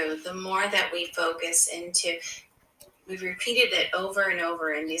 very true. The more that we focus into, we've repeated it over and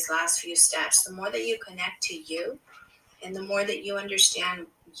over in these last few steps, the more that you connect to you, and the more that you understand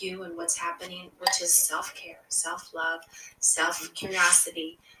you and what's happening, which is self-care, self-love,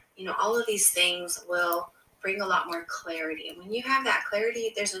 self-curiosity, all of these things will bring a lot more clarity. And when you have that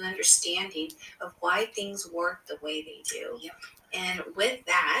clarity, there's an understanding of why things work the way they do. Yep. And with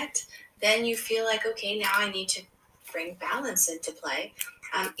that, then you feel like, okay, now I need to bring balance into play.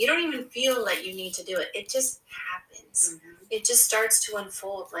 You don't even feel like you need to do it. It just happens. It just starts to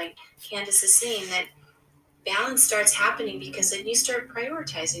unfold, like Candace is saying, that balance starts happening because then you start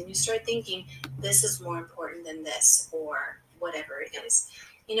prioritizing. You start thinking, this is more important than this, or whatever it is.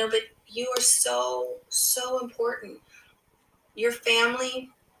 But you are so, so important. Your family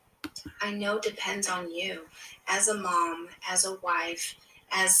I know depends on you as a mom, as a wife,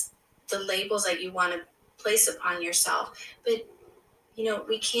 as the labels that you want to place upon yourself. But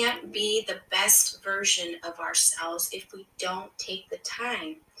we can't be the best version of ourselves if we don't take the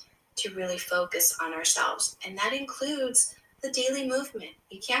time to really focus on ourselves. And that includes the daily movement.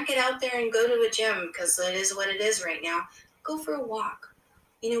 You can't get out there and go to a gym because it is what it is right now. Go for a walk.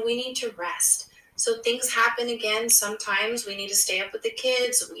 We need to rest. So things happen again. Sometimes we need to stay up with the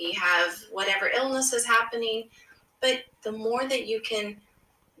kids. We have whatever illness is happening. But the more that you can,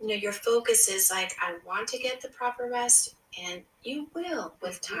 your focus is like, I want to get the proper rest, and you will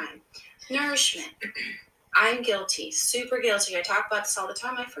with time. Nourishment. I'm guilty, super guilty. I talk about this all the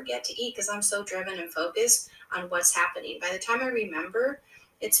time. I forget to eat because I'm so driven and focused on what's happening. By the time I remember,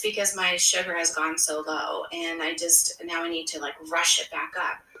 it's because my sugar has gone so low, and now I need to like rush it back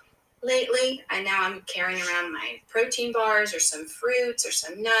up. Lately, I'm carrying around my protein bars or some fruits or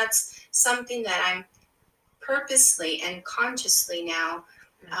some nuts, something that I'm purposely and consciously now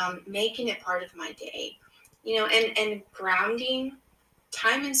making it part of my day. And grounding,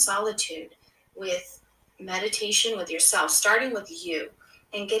 time in solitude with meditation with yourself, starting with you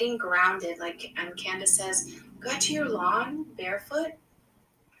and getting grounded. Like Candace says, go out to your lawn barefoot,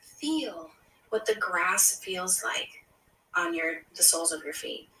 feel what the grass feels like on the soles of your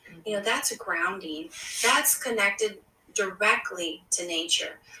feet. That's grounding. That's connected directly to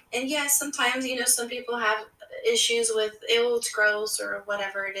nature. And yes, sometimes, some people have issues with, it's gross or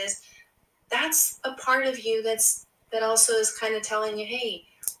whatever it is. That's a part of you that also is kind of telling you, hey,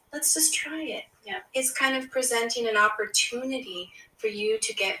 let's just try it. Yeah. It's kind of presenting an opportunity for you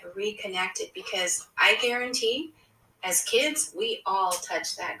to get reconnected, because I guarantee as kids, we all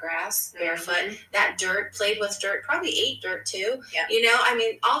touched that grass barefoot, that dirt, played with dirt, probably ate dirt too. Yeah.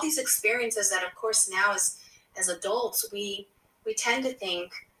 All these experiences that, of course, now as adults, we tend to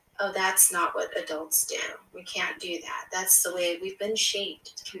think, oh, that's not what adults do. We can't do that. That's the way we've been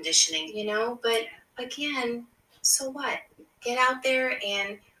shaped. Conditioning. But again, so what? Get out there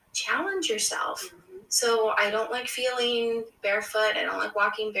and challenge yourself. So I don't like feeling barefoot. I don't like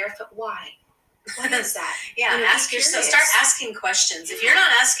walking barefoot. Why? What is that? Yeah, ask yourself. Start asking questions. If you're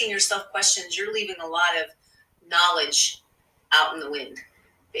not asking yourself questions, you're leaving a lot of knowledge out in the wind,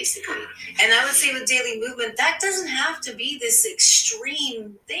 basically. And I would say with daily movement, that doesn't have to be this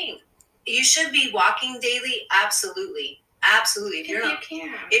extreme thing. You should be walking daily, absolutely.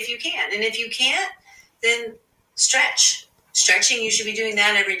 If you can. And if you can't, then stretch. Stretching, you should be doing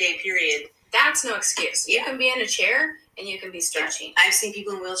that every day, period. That's no excuse. You can be in a chair and you can be stretching. I've seen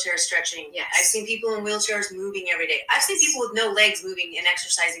people in wheelchairs stretching. Yes. I've seen people in wheelchairs moving every day. I've seen people with no legs moving and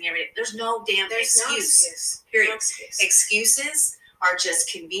exercising every day. There's no damn excuse. No excuse. Period. No excuse. Excuses are just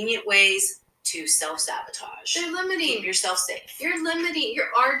convenient ways to self-sabotage. They're limiting. Keep yourself safe. You're limiting.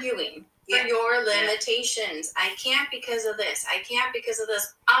 You're arguing for your limitations. I can't because of this. I can't because of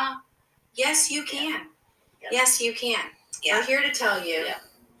this. Yes, you can. Yeah. Yes, you can. Yeah. We're here to tell you. Yeah.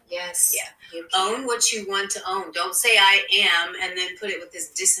 Yes. Yeah. You can. Own what you want to own. Don't say I am and then put it with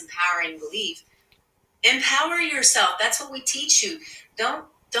this disempowering belief. Empower yourself. That's what we teach you.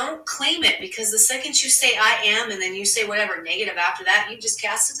 Don't claim it, because the second you say I am and then you say whatever negative after that, you just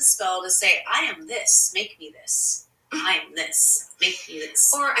casted a spell to say I am this. Make me this. I am this. Make me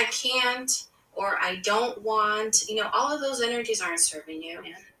this. Or I can't. Or I don't want. All of those energies aren't serving you.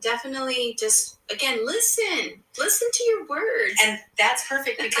 Yeah. Definitely just, again, listen to your words. And that's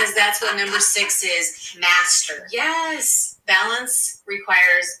perfect, because that's what number 6 is, master. Yes. Balance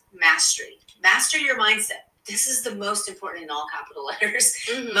requires mastery. Master your mindset. This is the most important in all capital letters.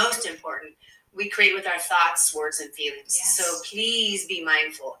 Mm-hmm. Most important. We create with our thoughts, words, and feelings. Yes. So please be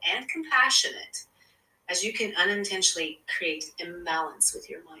mindful and compassionate, as you can unintentionally create imbalance with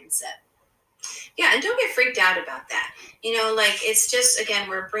your mindset. Yeah, and don't get freaked out about that. It's just, again,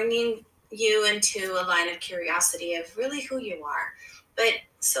 we're bringing you into a line of curiosity of really who you are. But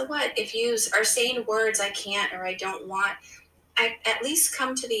so what? If you are saying words I can't or I don't want, at least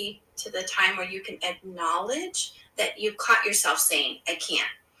come to the time where you can acknowledge that you caught yourself saying I can't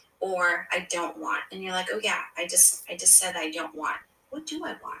or I don't want. And you're like, oh yeah, I just said I don't want. What do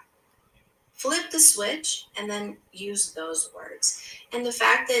I want? Flip the switch and then use those words. And the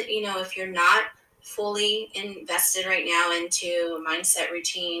fact that, if you're not fully invested right now into a mindset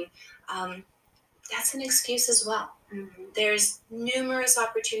routine, that's an excuse as well. Mm-hmm. There's numerous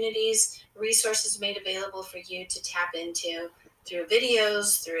opportunities, resources made available for you to tap into through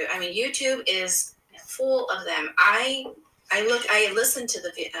videos, YouTube is full of them. I listen to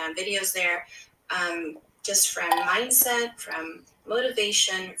the videos there, just from mindset, from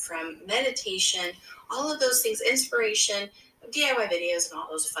motivation, from meditation, all of those things, inspiration. DIY videos and all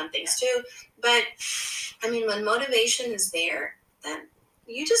those fun things too. But I mean, when motivation is there, then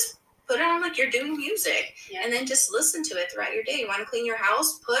you just put it on like you're doing music, and then just listen to it throughout your day. You want to clean your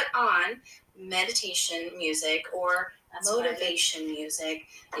house? Put on meditation music or motivation music.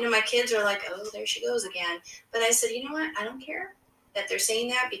 You know, my kids are like, oh, there she goes again. But I said, you know what? I don't care that they're saying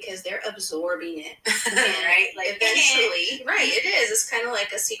that because they're absorbing it. And right? Like eventually, right, it is. It's kind of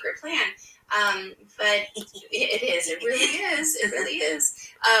like a secret plan. But it is. It really is. It really is.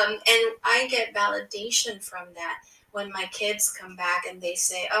 And I get validation from that when my kids come back and they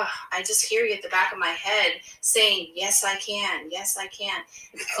say, oh, I just hear you at the back of my head saying, yes, I can. Yes, I can.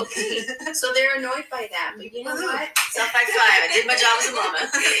 Okay. So they're annoyed by that. But you know what? Self high five. I did my job as a mama.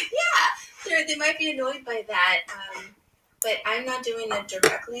 Yeah. They might be annoyed by that. But I'm not doing it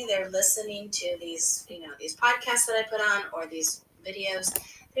directly. They're listening to these, these podcasts that I put on or these videos.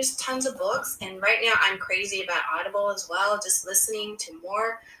 There's tons of books. And right now I'm crazy about Audible as well. Just listening to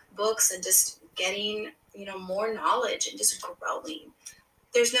more books and just getting, more knowledge and just growing.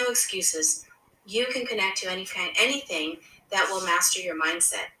 There's no excuses. You can connect to anything that will master your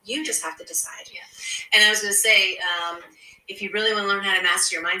mindset. You just have to decide. Yeah. And I was going to say, if you really want to learn how to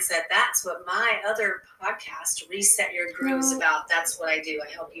master your mindset, that's what my other podcast, Reset Your Groove, is about. That's what I do. I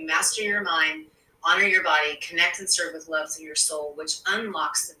help you master your mind, honor your body, connect and serve with love to your soul, which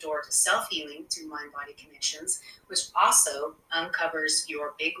unlocks the door to self-healing through mind-body connections, which also uncovers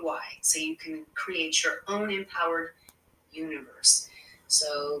your big why, so you can create your own empowered universe.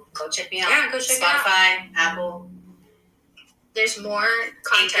 So go check me out. Yeah, go check Spotify, Apple. There's more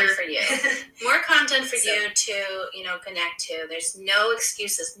content for you. More content for you to, connect to. There's no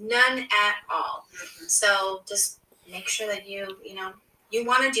excuses, none at all. Mm-hmm. So just make sure that you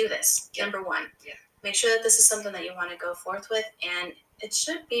want to do this. Yep. Number one. Yeah. Make sure that this is something that you want to go forth with. And it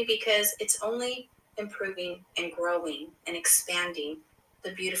should be, because it's only improving and growing and expanding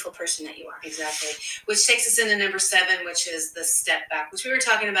the beautiful person that you are. Exactly. Which takes us into number 7, which is the step back, which we were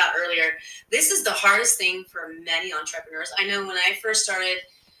talking about earlier. This is the hardest thing for many entrepreneurs. I know when I first started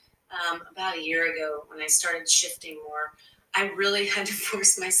about a year ago, when I started shifting more, I really had to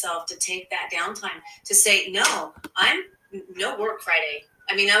force myself to take that downtime to say, no, I'm no work Friday.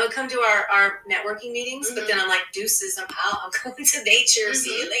 I mean, I would come to our networking meetings, mm-hmm. but then I'm like, deuces, I'm out. I'm going to nature. Mm-hmm.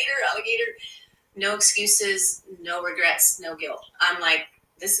 See you later, alligator. No excuses, no regrets, no guilt. I'm like,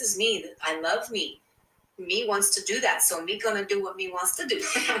 this is me. I love me. Me wants to do that. So me gonna do what me wants to do.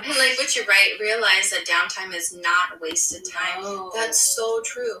 Like, but you're right. Realize that downtime is not wasted time. No. That's so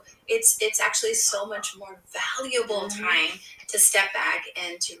true. It's actually so much more valuable mm-hmm. time to step back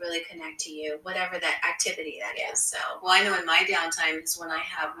and to really connect to you, whatever that activity that is. So, well, I know in my downtime is when I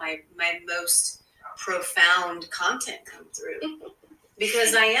have my most profound content come through.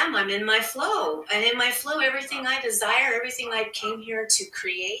 Because I'm in my flow. And in my flow, everything I desire, everything I came here to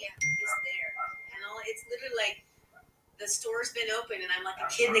create is there. And it's literally like the store's been open and I'm like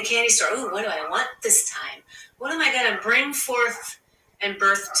a kid in the candy store. Ooh, what do I want this time? What am I going to bring forth and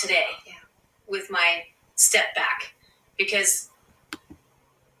birth today with my step back? Because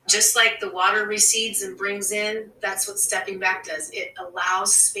just like the water recedes and brings in, that's what stepping back does. It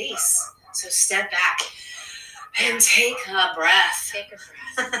allows space. So step back. And take a breath. Take a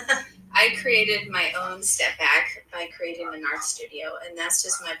breath. I created my own step back by creating an art studio. And that's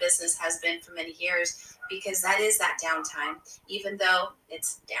just my business has been for many years, because that is that downtime. Even though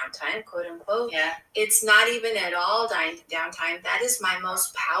it's downtime, quote unquote, it's not even at all downtime. That is my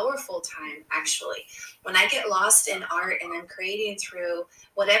most powerful time, actually. When I get lost in art and I'm creating through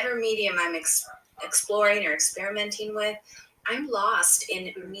whatever medium I'm exploring or experimenting with, I'm lost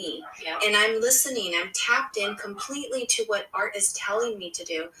in me, and I'm listening. I'm tapped in completely to what art is telling me to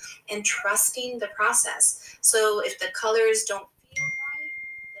do and trusting the process. So if the colors don't feel right,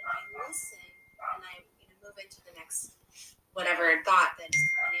 then I listen and I move into the next whatever thought that is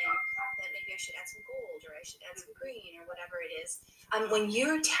coming in, that maybe I should add some gold or I should add some green or whatever it is. When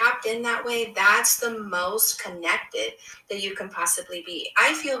you're tapped in that way, that's the most connected that you can possibly be.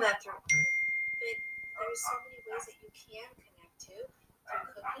 I feel that through art, but there's so many ways that you can connect to,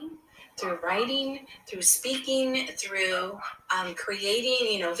 through cooking, through writing, through speaking, through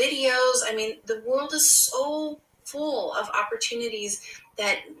creating, videos. I mean, the world is so full of opportunities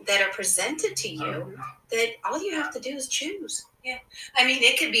that are presented to you that all you have to do is choose. Yeah. I mean,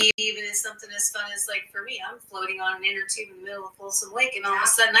 it could be even as something as fun as, like, for me, I'm floating on an inner tube in the middle of Folsom Lake, and all of a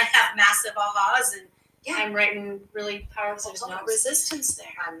sudden I have massive ahas, and I'm writing really powerful There's no resistance there.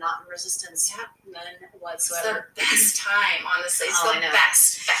 I'm not in resistance. None whatsoever. It's the best time, honestly. It's the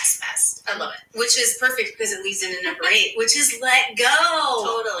best. I love it. Which is perfect because it leads into number 8, which is let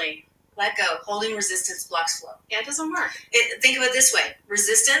go. Totally. Let go. Holding resistance blocks flow. Yeah, it doesn't work. Think of it this way.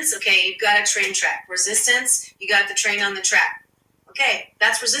 Resistance, okay, you've got a train track. Resistance, you got the train on the track. Okay,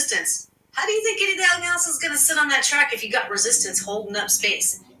 that's resistance. How do you think anything else is going to sit on that track if you got resistance holding up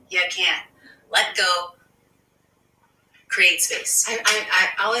space? You can't. Let go. Create space. I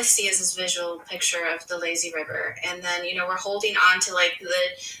all I see is this visual picture of the lazy river, and then we're holding on to like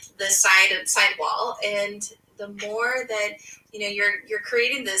the side wall, and the more that you're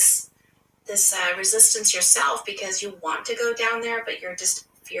creating this resistance yourself because you want to go down there, but you're just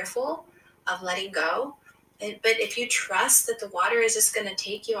fearful of letting go. But if you trust that the water is just going to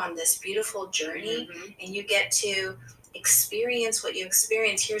take you on this beautiful journey, and you get to experience what you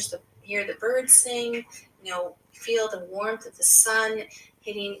experience, hear the birds sing, feel the warmth of the sun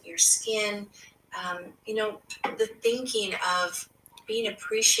hitting your skin, the thinking of being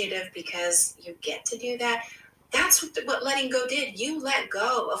appreciative because you get to do that. That's what letting go did. You let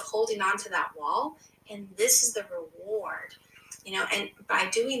go of holding on to that wall, and this is the reward. And by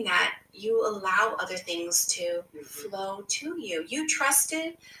doing that, you allow other things to flow to you. You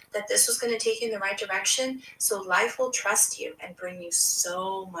trusted that this was going to take you in the right direction, so life will trust you and bring you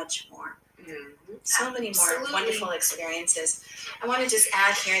so much more. So many more wonderful experiences. I want to just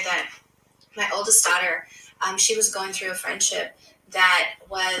add here that my oldest daughter, she was going through a friendship that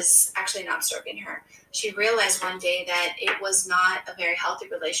was actually not serving her. She realized one day that it was not a very healthy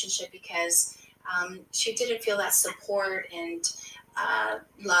relationship because she didn't feel that support and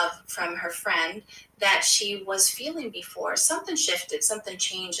love from her friend that she was feeling before. Something shifted, something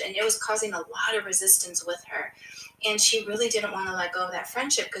changed, and it was causing a lot of resistance with her. And she really didn't want to let go of that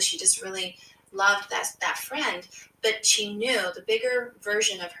friendship because she just really loved that friend. But she knew, the bigger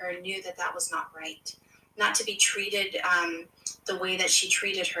version of her knew that that was not right. Not to be treated the way that she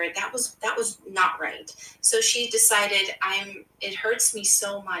treated her. That was not right. So she decided, it hurts me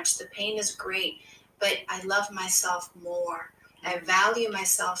so much. The pain is great, but I love myself more. I value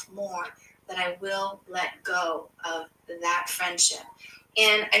myself more, that I will let go of that friendship.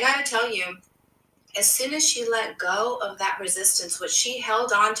 And I got to tell you, as soon as she let go of that resistance, which she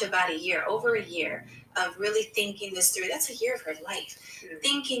held on to about over a year of really thinking this through, that's a year of her life,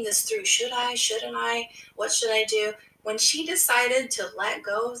 thinking this through. Should I, shouldn't I? What should I do? When she decided to let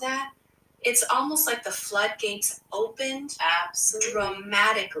go of that, it's almost like the floodgates opened. Absolutely.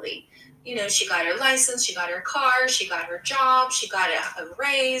 Dramatically. She got her license, she got her car, she got her job, she got a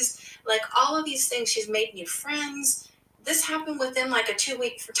raise, like all of these things. She's made new friends. This happened within like a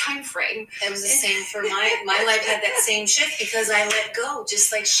 2-week time frame. It was the same for my life had that same shift because I let go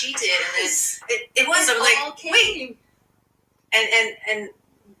just like she did. And it was, I was like, wait. And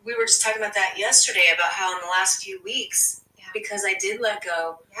we were just talking about that yesterday, about how in the last few weeks, because I did let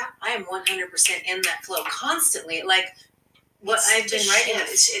go, I am 100% in that flow constantly. Like what I've been writing,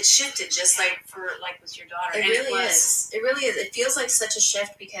 it shifted just like with your daughter. It really is. It really is. It feels like such a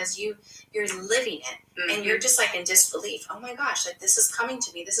shift because you're living it, and you're just like in disbelief. Oh my gosh, like this is coming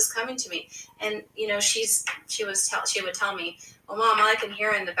to me. This is coming to me. And she would tell me, "Well, Mom, all I can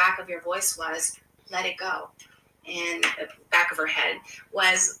hear in the back of your voice was let it go." And the back of her head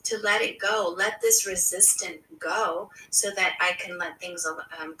was to let it go, let this resistance go, so that I can let things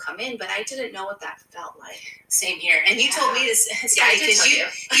come in. But I didn't know what that felt like. Same here. And you told me this. It's funny because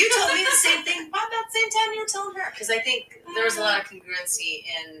you told me the same thing about that same time you were telling her. Because I think there was a lot of congruency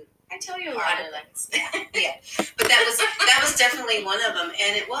in. I tell you a lot of things. Yeah. But that was definitely one of them,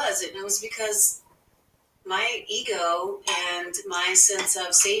 and it was because my ego and my sense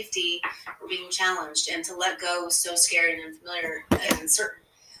of safety were being challenged, and to let go was so scary and unfamiliar and uncertain.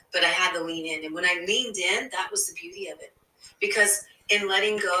 But I had to lean in, and when I leaned in, that was the beauty of it. Because in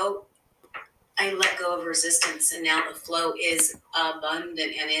letting go, I let go of resistance, and now the flow is abundant,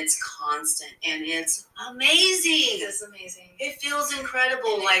 and it's constant, and it's amazing. It's amazing. It feels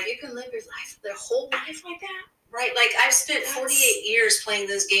incredible. And like you can live your life, their whole life like that. Right, like I've spent 48 years playing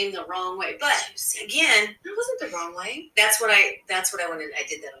this game the wrong way, but again, it wasn't the wrong way. That's what I wanted. I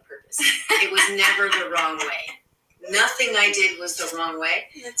did that on purpose. It was never the wrong way. Nothing I did was the wrong way.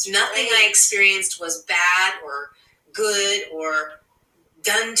 Nothing I experienced was bad or good or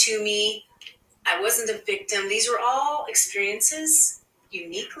done to me. I wasn't a victim. These were all experiences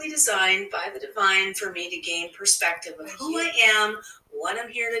uniquely designed by the divine for me to gain perspective of who I am, what I'm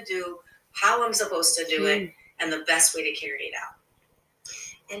here to do, how I'm supposed to do it, and the best way to carry it out.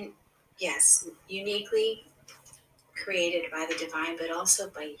 And yes, uniquely created by the divine, but also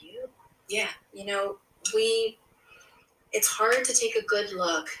by you. Yeah. It's hard to take a good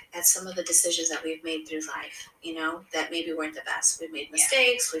look at some of the decisions that we've made through life, that maybe weren't the best. We've made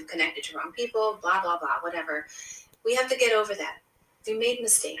mistakes, we've connected to wrong people, blah, blah, blah, whatever. We have to get over that. We made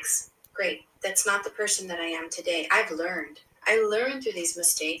mistakes. Great. That's not the person that I am today. I've learned. I learned through these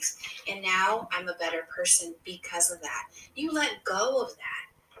mistakes, and now I'm a better person because of that. You let go of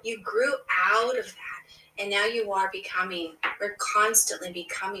that. You grew out of that, and now you are becoming, we're constantly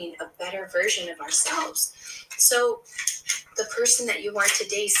becoming a better version of ourselves. So, the person that you are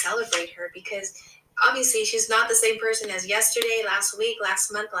today, celebrate her, because obviously she's not the same person as yesterday, last week,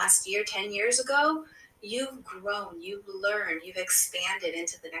 last month, last year, 10 years ago. You've grown, you've learned, you've expanded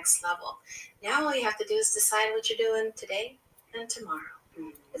into the next level. Now all you have to do is decide what you're doing today and tomorrow.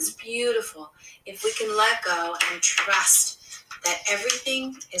 It's beautiful if we can let go and trust that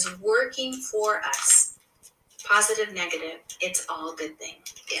everything is working for us. Positive, negative, it's all a good thing.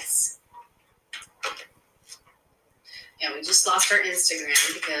 Yes. Yeah, we just lost our Instagram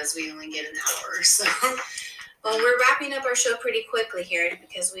because we only get an hour. So, well, we're wrapping up our show pretty quickly here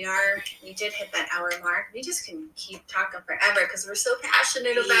because we did hit that hour mark. We just can keep talking forever because we're so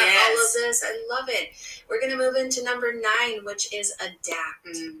passionate about all of this. I love it. We're going to move into number 9, which is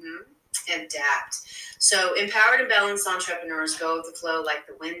adapt. Adapt. So empowered and balanced entrepreneurs go with the flow like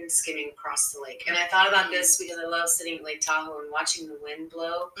the wind skimming across the lake. And I thought about this because I love sitting at Lake Tahoe and watching the wind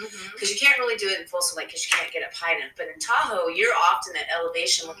blow. Because you can't really do it in full swing because you can't get up high enough. But in Tahoe, you're often at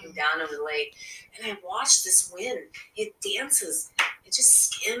elevation looking down over the lake. And I watch this wind. It dances. It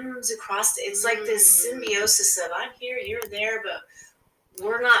just skims across. It's like this symbiosis of I'm here, you're there, but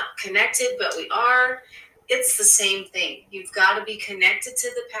we're not connected, but we are. It's the same thing. You've got to be connected to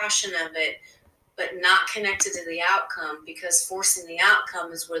the passion of it, but not connected to the outcome, because forcing the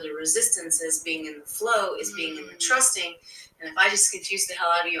outcome is where the resistance is. Being in the flow is being in the trusting. And if I just confuse the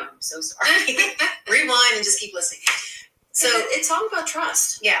hell out of you, I'm so sorry. Rewind and just keep listening. So it's all about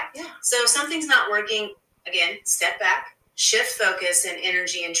trust. Yeah. So if something's not working, again, step back, shift focus and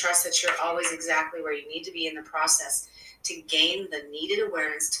energy, and trust that you're always exactly where you need to be in the process to gain the needed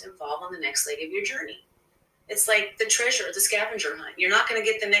awareness to evolve on the next leg of your journey. It's like the treasure, the scavenger hunt. You're not going to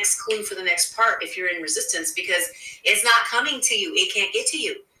get the next clue for the next part if you're in resistance, because it's not coming to you. It can't get to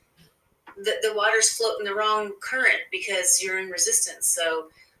you. The water's floating the wrong current because you're in resistance. So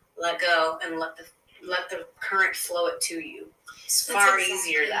let go and let the current flow it to you. It's far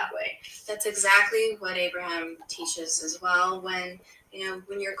easier that way. That's exactly what Abraham teaches as well. When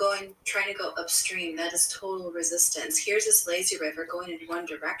you're trying to go upstream, that is total resistance. Here's this lazy river going in one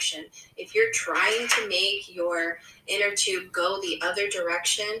direction. If you're trying to make your inner tube go the other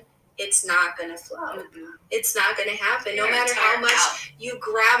direction, it's not going to flow. It's not going to happen. No matter how much you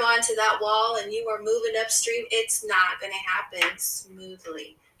grab onto that wall and you are moving upstream, it's not going to happen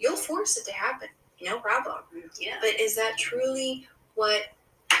smoothly. You'll force it to happen, no problem. Yeah. But is that truly what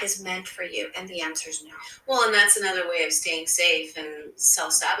is meant for you? And the answer is no. Well, and that's another way of staying safe and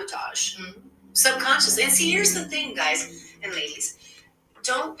self-sabotage. Subconsciously. And see, here's the thing, guys and ladies.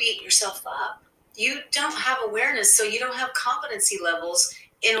 Don't beat yourself up. You don't have awareness, so you don't have competency levels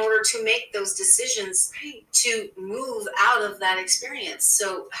in order to make those decisions to move out of that experience.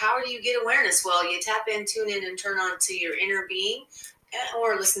 So how do you get awareness? Well, you tap in, tune in, and turn on to your inner being,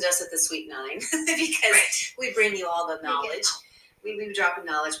 or listen to us at the Sweet 9, because we bring you all the knowledge. We dropping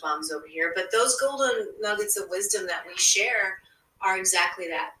knowledge bombs over here, but those golden nuggets of wisdom that we share are exactly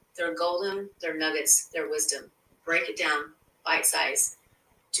that. They're golden, they're nuggets, they're wisdom. Break it down, bite size.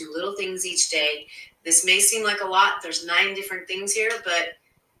 Do little things each day. This may seem like a lot. There's 9 different things here, but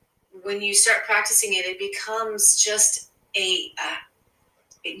when you start practicing it, it becomes just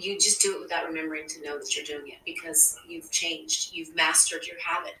you just do it without remembering to know that you're doing it, because you've changed. You've mastered your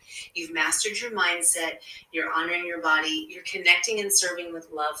habit. You've mastered your mindset. You're honoring your body. You're connecting and serving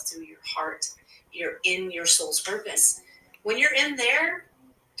with love through your heart. You're in your soul's purpose. When you're in there,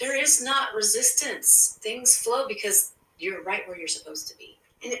 there is not resistance. Things flow because you're right where you're supposed to be.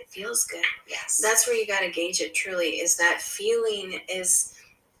 And it feels good. Yes. That's where you got to gauge it truly, is that feeling is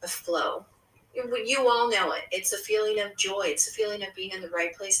a flow. You all know it. It's a feeling of joy. It's a feeling of being in the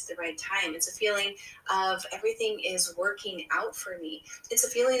right place at the right time. It's a feeling of everything is working out for me. It's a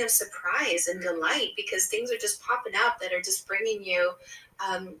feeling of surprise and delight because things are just popping up that are just bringing you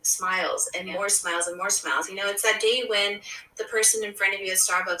smiles and more smiles and more smiles. It's that day when the person in front of you at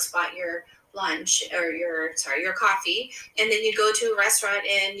Starbucks bought your lunch or your coffee, and then you go to a restaurant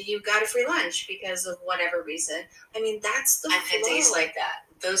and you got a free lunch because of whatever reason. I mean, that's the I've had days like that.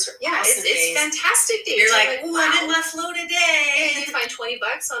 Those are awesome it's fantastic days. You're like, wow. I'm in my flow today. And you find $20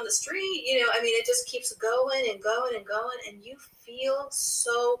 on the street. It just keeps going and going and going, and you feel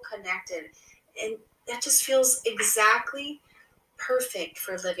so connected, and that just feels exactly perfect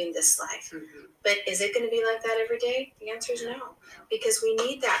for living this life. Mm-hmm. But is it going to be like that every day? The answer is no. Because we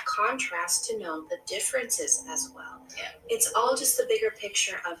need that contrast to know the differences as well. Yeah. It's all just the bigger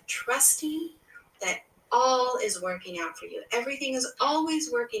picture of trusting that all is working out for you. Everything is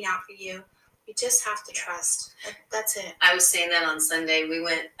always working out for you. You just have to trust. That's it. I was saying that on Sunday. We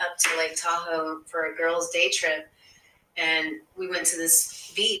went up to Lake Tahoe for a girls' day trip, and we went to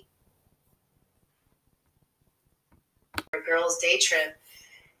this beach.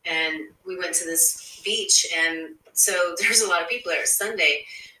 And we went to this beach, and so there's a lot of people there. It's Sunday,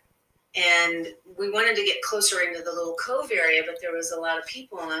 and we wanted to get closer into the little cove area, but there was a lot of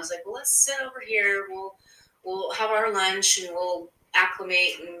people, and I was like, well, let's sit over here. We'll have our lunch, and we'll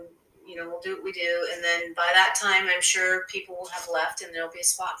acclimate, and we'll do what we do. And then by that time, I'm sure people will have left, and there'll be a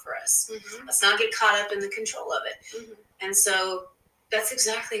spot for us. Mm-hmm. Let's not get caught up in the control of it. Mm-hmm. And so that's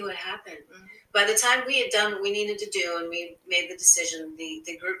exactly what happened. Mm-hmm. By the time we had done what we needed to do, and we made the decision,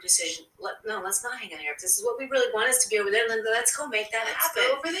 the group decision, let's not hang out here. If this is what we really want us to be over there, then let's go make that happen. Let's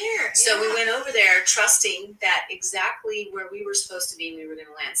go over there. So we went over there trusting that exactly where we were supposed to be, we were going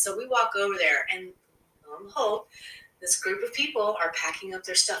to land. So we walk over there, and lo and behold, this group of people are packing up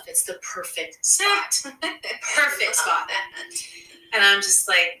their stuff. It's the perfect spot. Perfect spot. And I'm just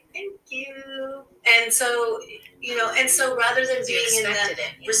like, thank you. And so, rather than being in the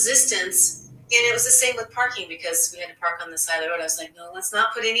resistance, and it was the same with parking, because we had to park on the side of the road. I was like, no, let's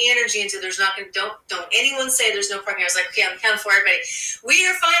not put any energy into there's not going to, don't anyone say there's no parking. I was like, okay, I'm counting for everybody. We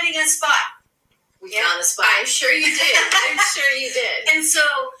are finding a spot. We found the spot. I'm sure you did. I'm sure you did. And so,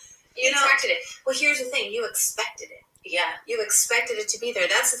 you expected it. Well, here's the thing. You expected it. Yeah. You expected it to be there.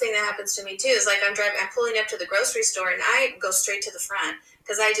 That's the thing that happens to me too. Is like I'm pulling up to the grocery store, and I go straight to the front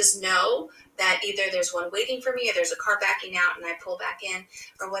because I just know that either there's one waiting for me, or there's a car backing out, and I pull back in,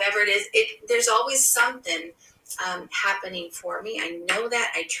 or whatever it is. There's always something happening for me. I know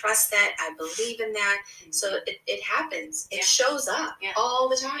that. I trust that. I believe in that. So it happens. It shows up all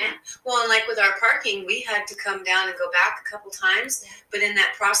the time. Yeah. Well, and like with our parking, we had to come down and go back a couple times. Yeah. But in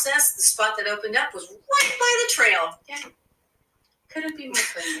that process, the spot that opened up was right by the trail. Yeah. Couldn't be more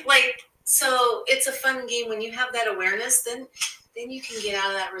perfect. So it's a fun game when you have that awareness. Then you can get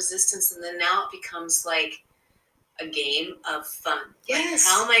out of that resistance, and then now it becomes like a game of fun. Yes.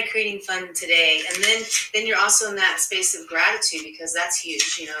 How am I creating fun today? And then you're also in that space of gratitude, because that's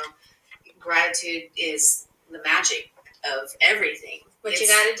huge. Gratitude is the magic of everything. What you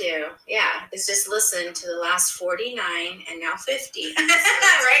got to do, is just listen to the last 49 and now 50.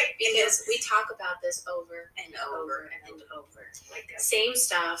 Right? Because we talk about this over and over and over. Same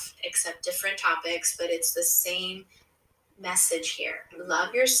stuff, except different topics, but it's the same message here.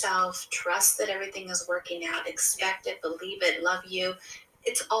 Love yourself, trust that everything is working out, expect it, believe it, love you.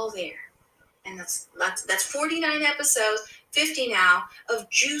 It's all there. And that's 49 episodes, 50 now, of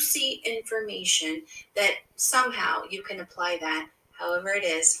juicy information that somehow you can apply that however it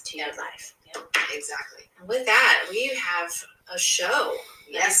is to your life. Yeah, exactly. And with that, we have a show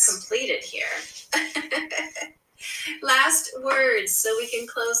that is completed here. Last words so we can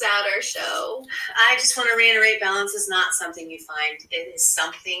close out our show. I just want to reiterate, balance is not something you find. It is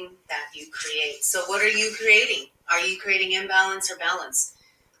something that you create. So what are you creating? Are you creating imbalance or balance?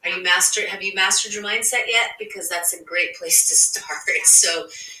 Have you mastered your mindset yet? Because that's a great place to start. So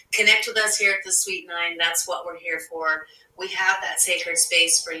connect with us here at the Sweet Nine. That's what we're here for. We have that sacred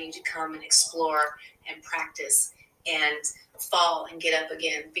space for you to come and explore and practice and fall and get up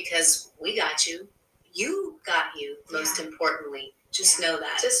again, because we got you. You got you, most importantly. Just know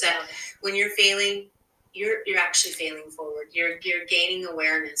that. Just know that. When you're failing, you're actually failing forward. You're gaining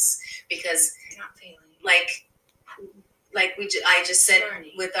awareness, because you're not failing. I just said,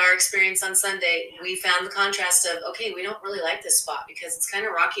 with our experience on Sunday, we found the contrast of, okay, we don't really like this spot because it's kind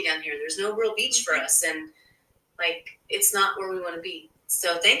of rocky down here. There's no real beach for us, and it's not where we want to be.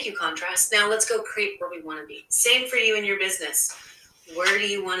 So thank you, contrast. Now let's go create where we want to be. Same for you in your business. Where do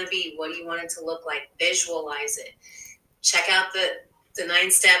you want to be? What do you want it to look like? Visualize it. Check out the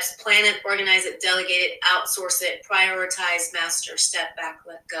 9 steps. Plan it, organize it, delegate it, outsource it, prioritize, master, step back,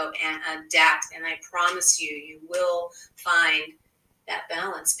 let go, and adapt. And I promise you will find that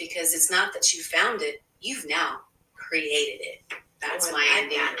balance, because it's not that you found it. You've now created it. That's my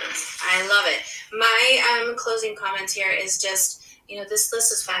ending. I love it. My closing comments here is just, this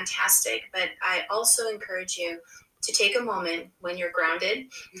list is fantastic, but I also encourage you to take a moment when you're grounded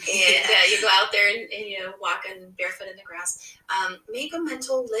and you go out there and walking barefoot in the grass. Make a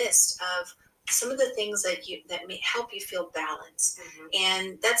mental list of some of the things that may help you feel balanced. Mm-hmm.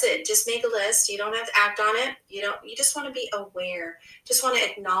 And that's it. Just make a list. You don't have to act on it. You just want to be aware. Just want to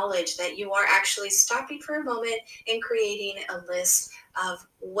acknowledge that you are actually stopping for a moment and creating a list of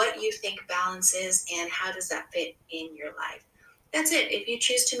what you think balance is and how does that fit in your life. That's it. If you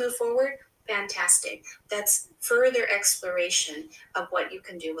choose to move forward, fantastic. That's further exploration of what you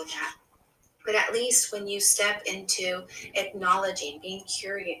can do with that. But at least when you step into acknowledging, being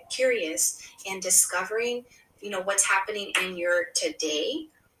curious and discovering, what's happening in your today,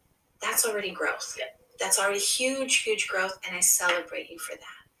 that's already growth. Yeah. That's already huge, huge growth, and I celebrate you for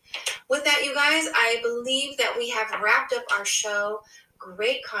that. With that, you guys, I believe that we have wrapped up our show.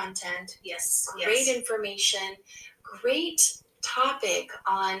 Great content. Yes. Great information. Great topic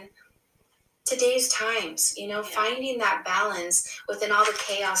on today's times, finding that balance within all the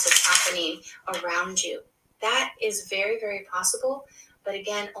chaos that's happening around you. That is very, very possible. But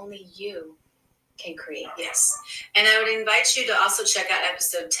again, only you can create. Yes. And I would invite you to also check out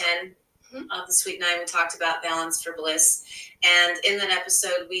episode 10 of the Sweet Nine. We talked about balance for bliss. And in that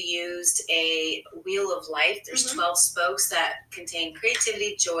episode, we used a wheel of life. There's 12 spokes that contain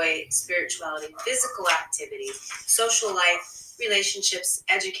creativity, joy, spirituality, physical activity, social life, relationships,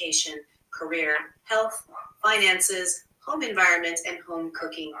 education, career, health, finances, home environment, and home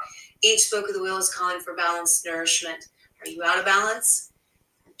cooking. Each spoke of the wheel is calling for balanced nourishment. Are you out of balance?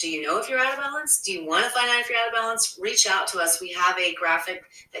 Do you know if you're out of balance? Do you want to find out if you're out of balance? Reach out to us. We have a graphic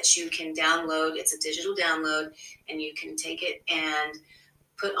that you can download. It's a digital download, and you can take it and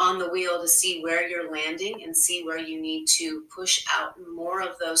put on the wheel to see where you're landing and see where you need to push out more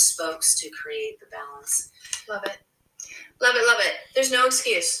of those spokes to create the balance. Love it. Love it, love it. There's no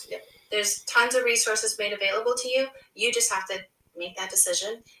excuse. Yep. There's tons of resources made available to you. You just have to make that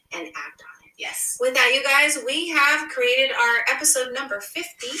decision and act on it. Yes. With that, you guys, we have created our episode number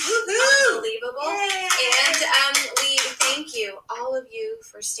 50. Woo-hoo! Unbelievable. Yay! And we thank you, all of you,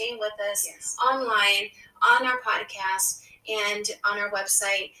 for staying with us online, on our podcast, and on our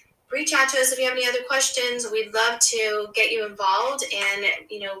website. Reach out to us if you have any other questions. We'd love to get you involved and,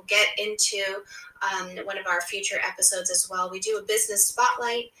 get into one of our future episodes as well. We do a business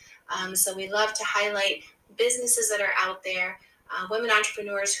spotlight. So we love to highlight businesses that are out there, women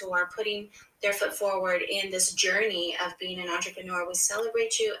entrepreneurs who are putting their foot forward in this journey of being an entrepreneur. We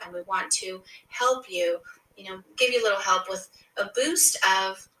celebrate you and we want to help you, give you a little help with a boost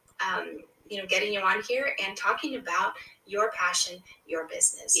of, getting you on here and talking about your passion, your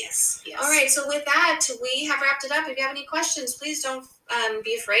business. Yes. All right. So with that, we have wrapped it up. If you have any questions, please don't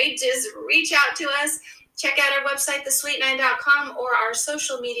be afraid. Just reach out to us. Check out our website, thesweet9.com, or our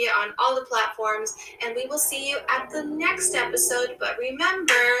social media on all the platforms. And we will see you at the next episode. But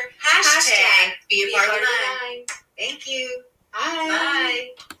remember, hashtag be a part of the nine. nine. Thank you.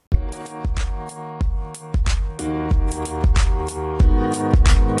 Bye. Bye.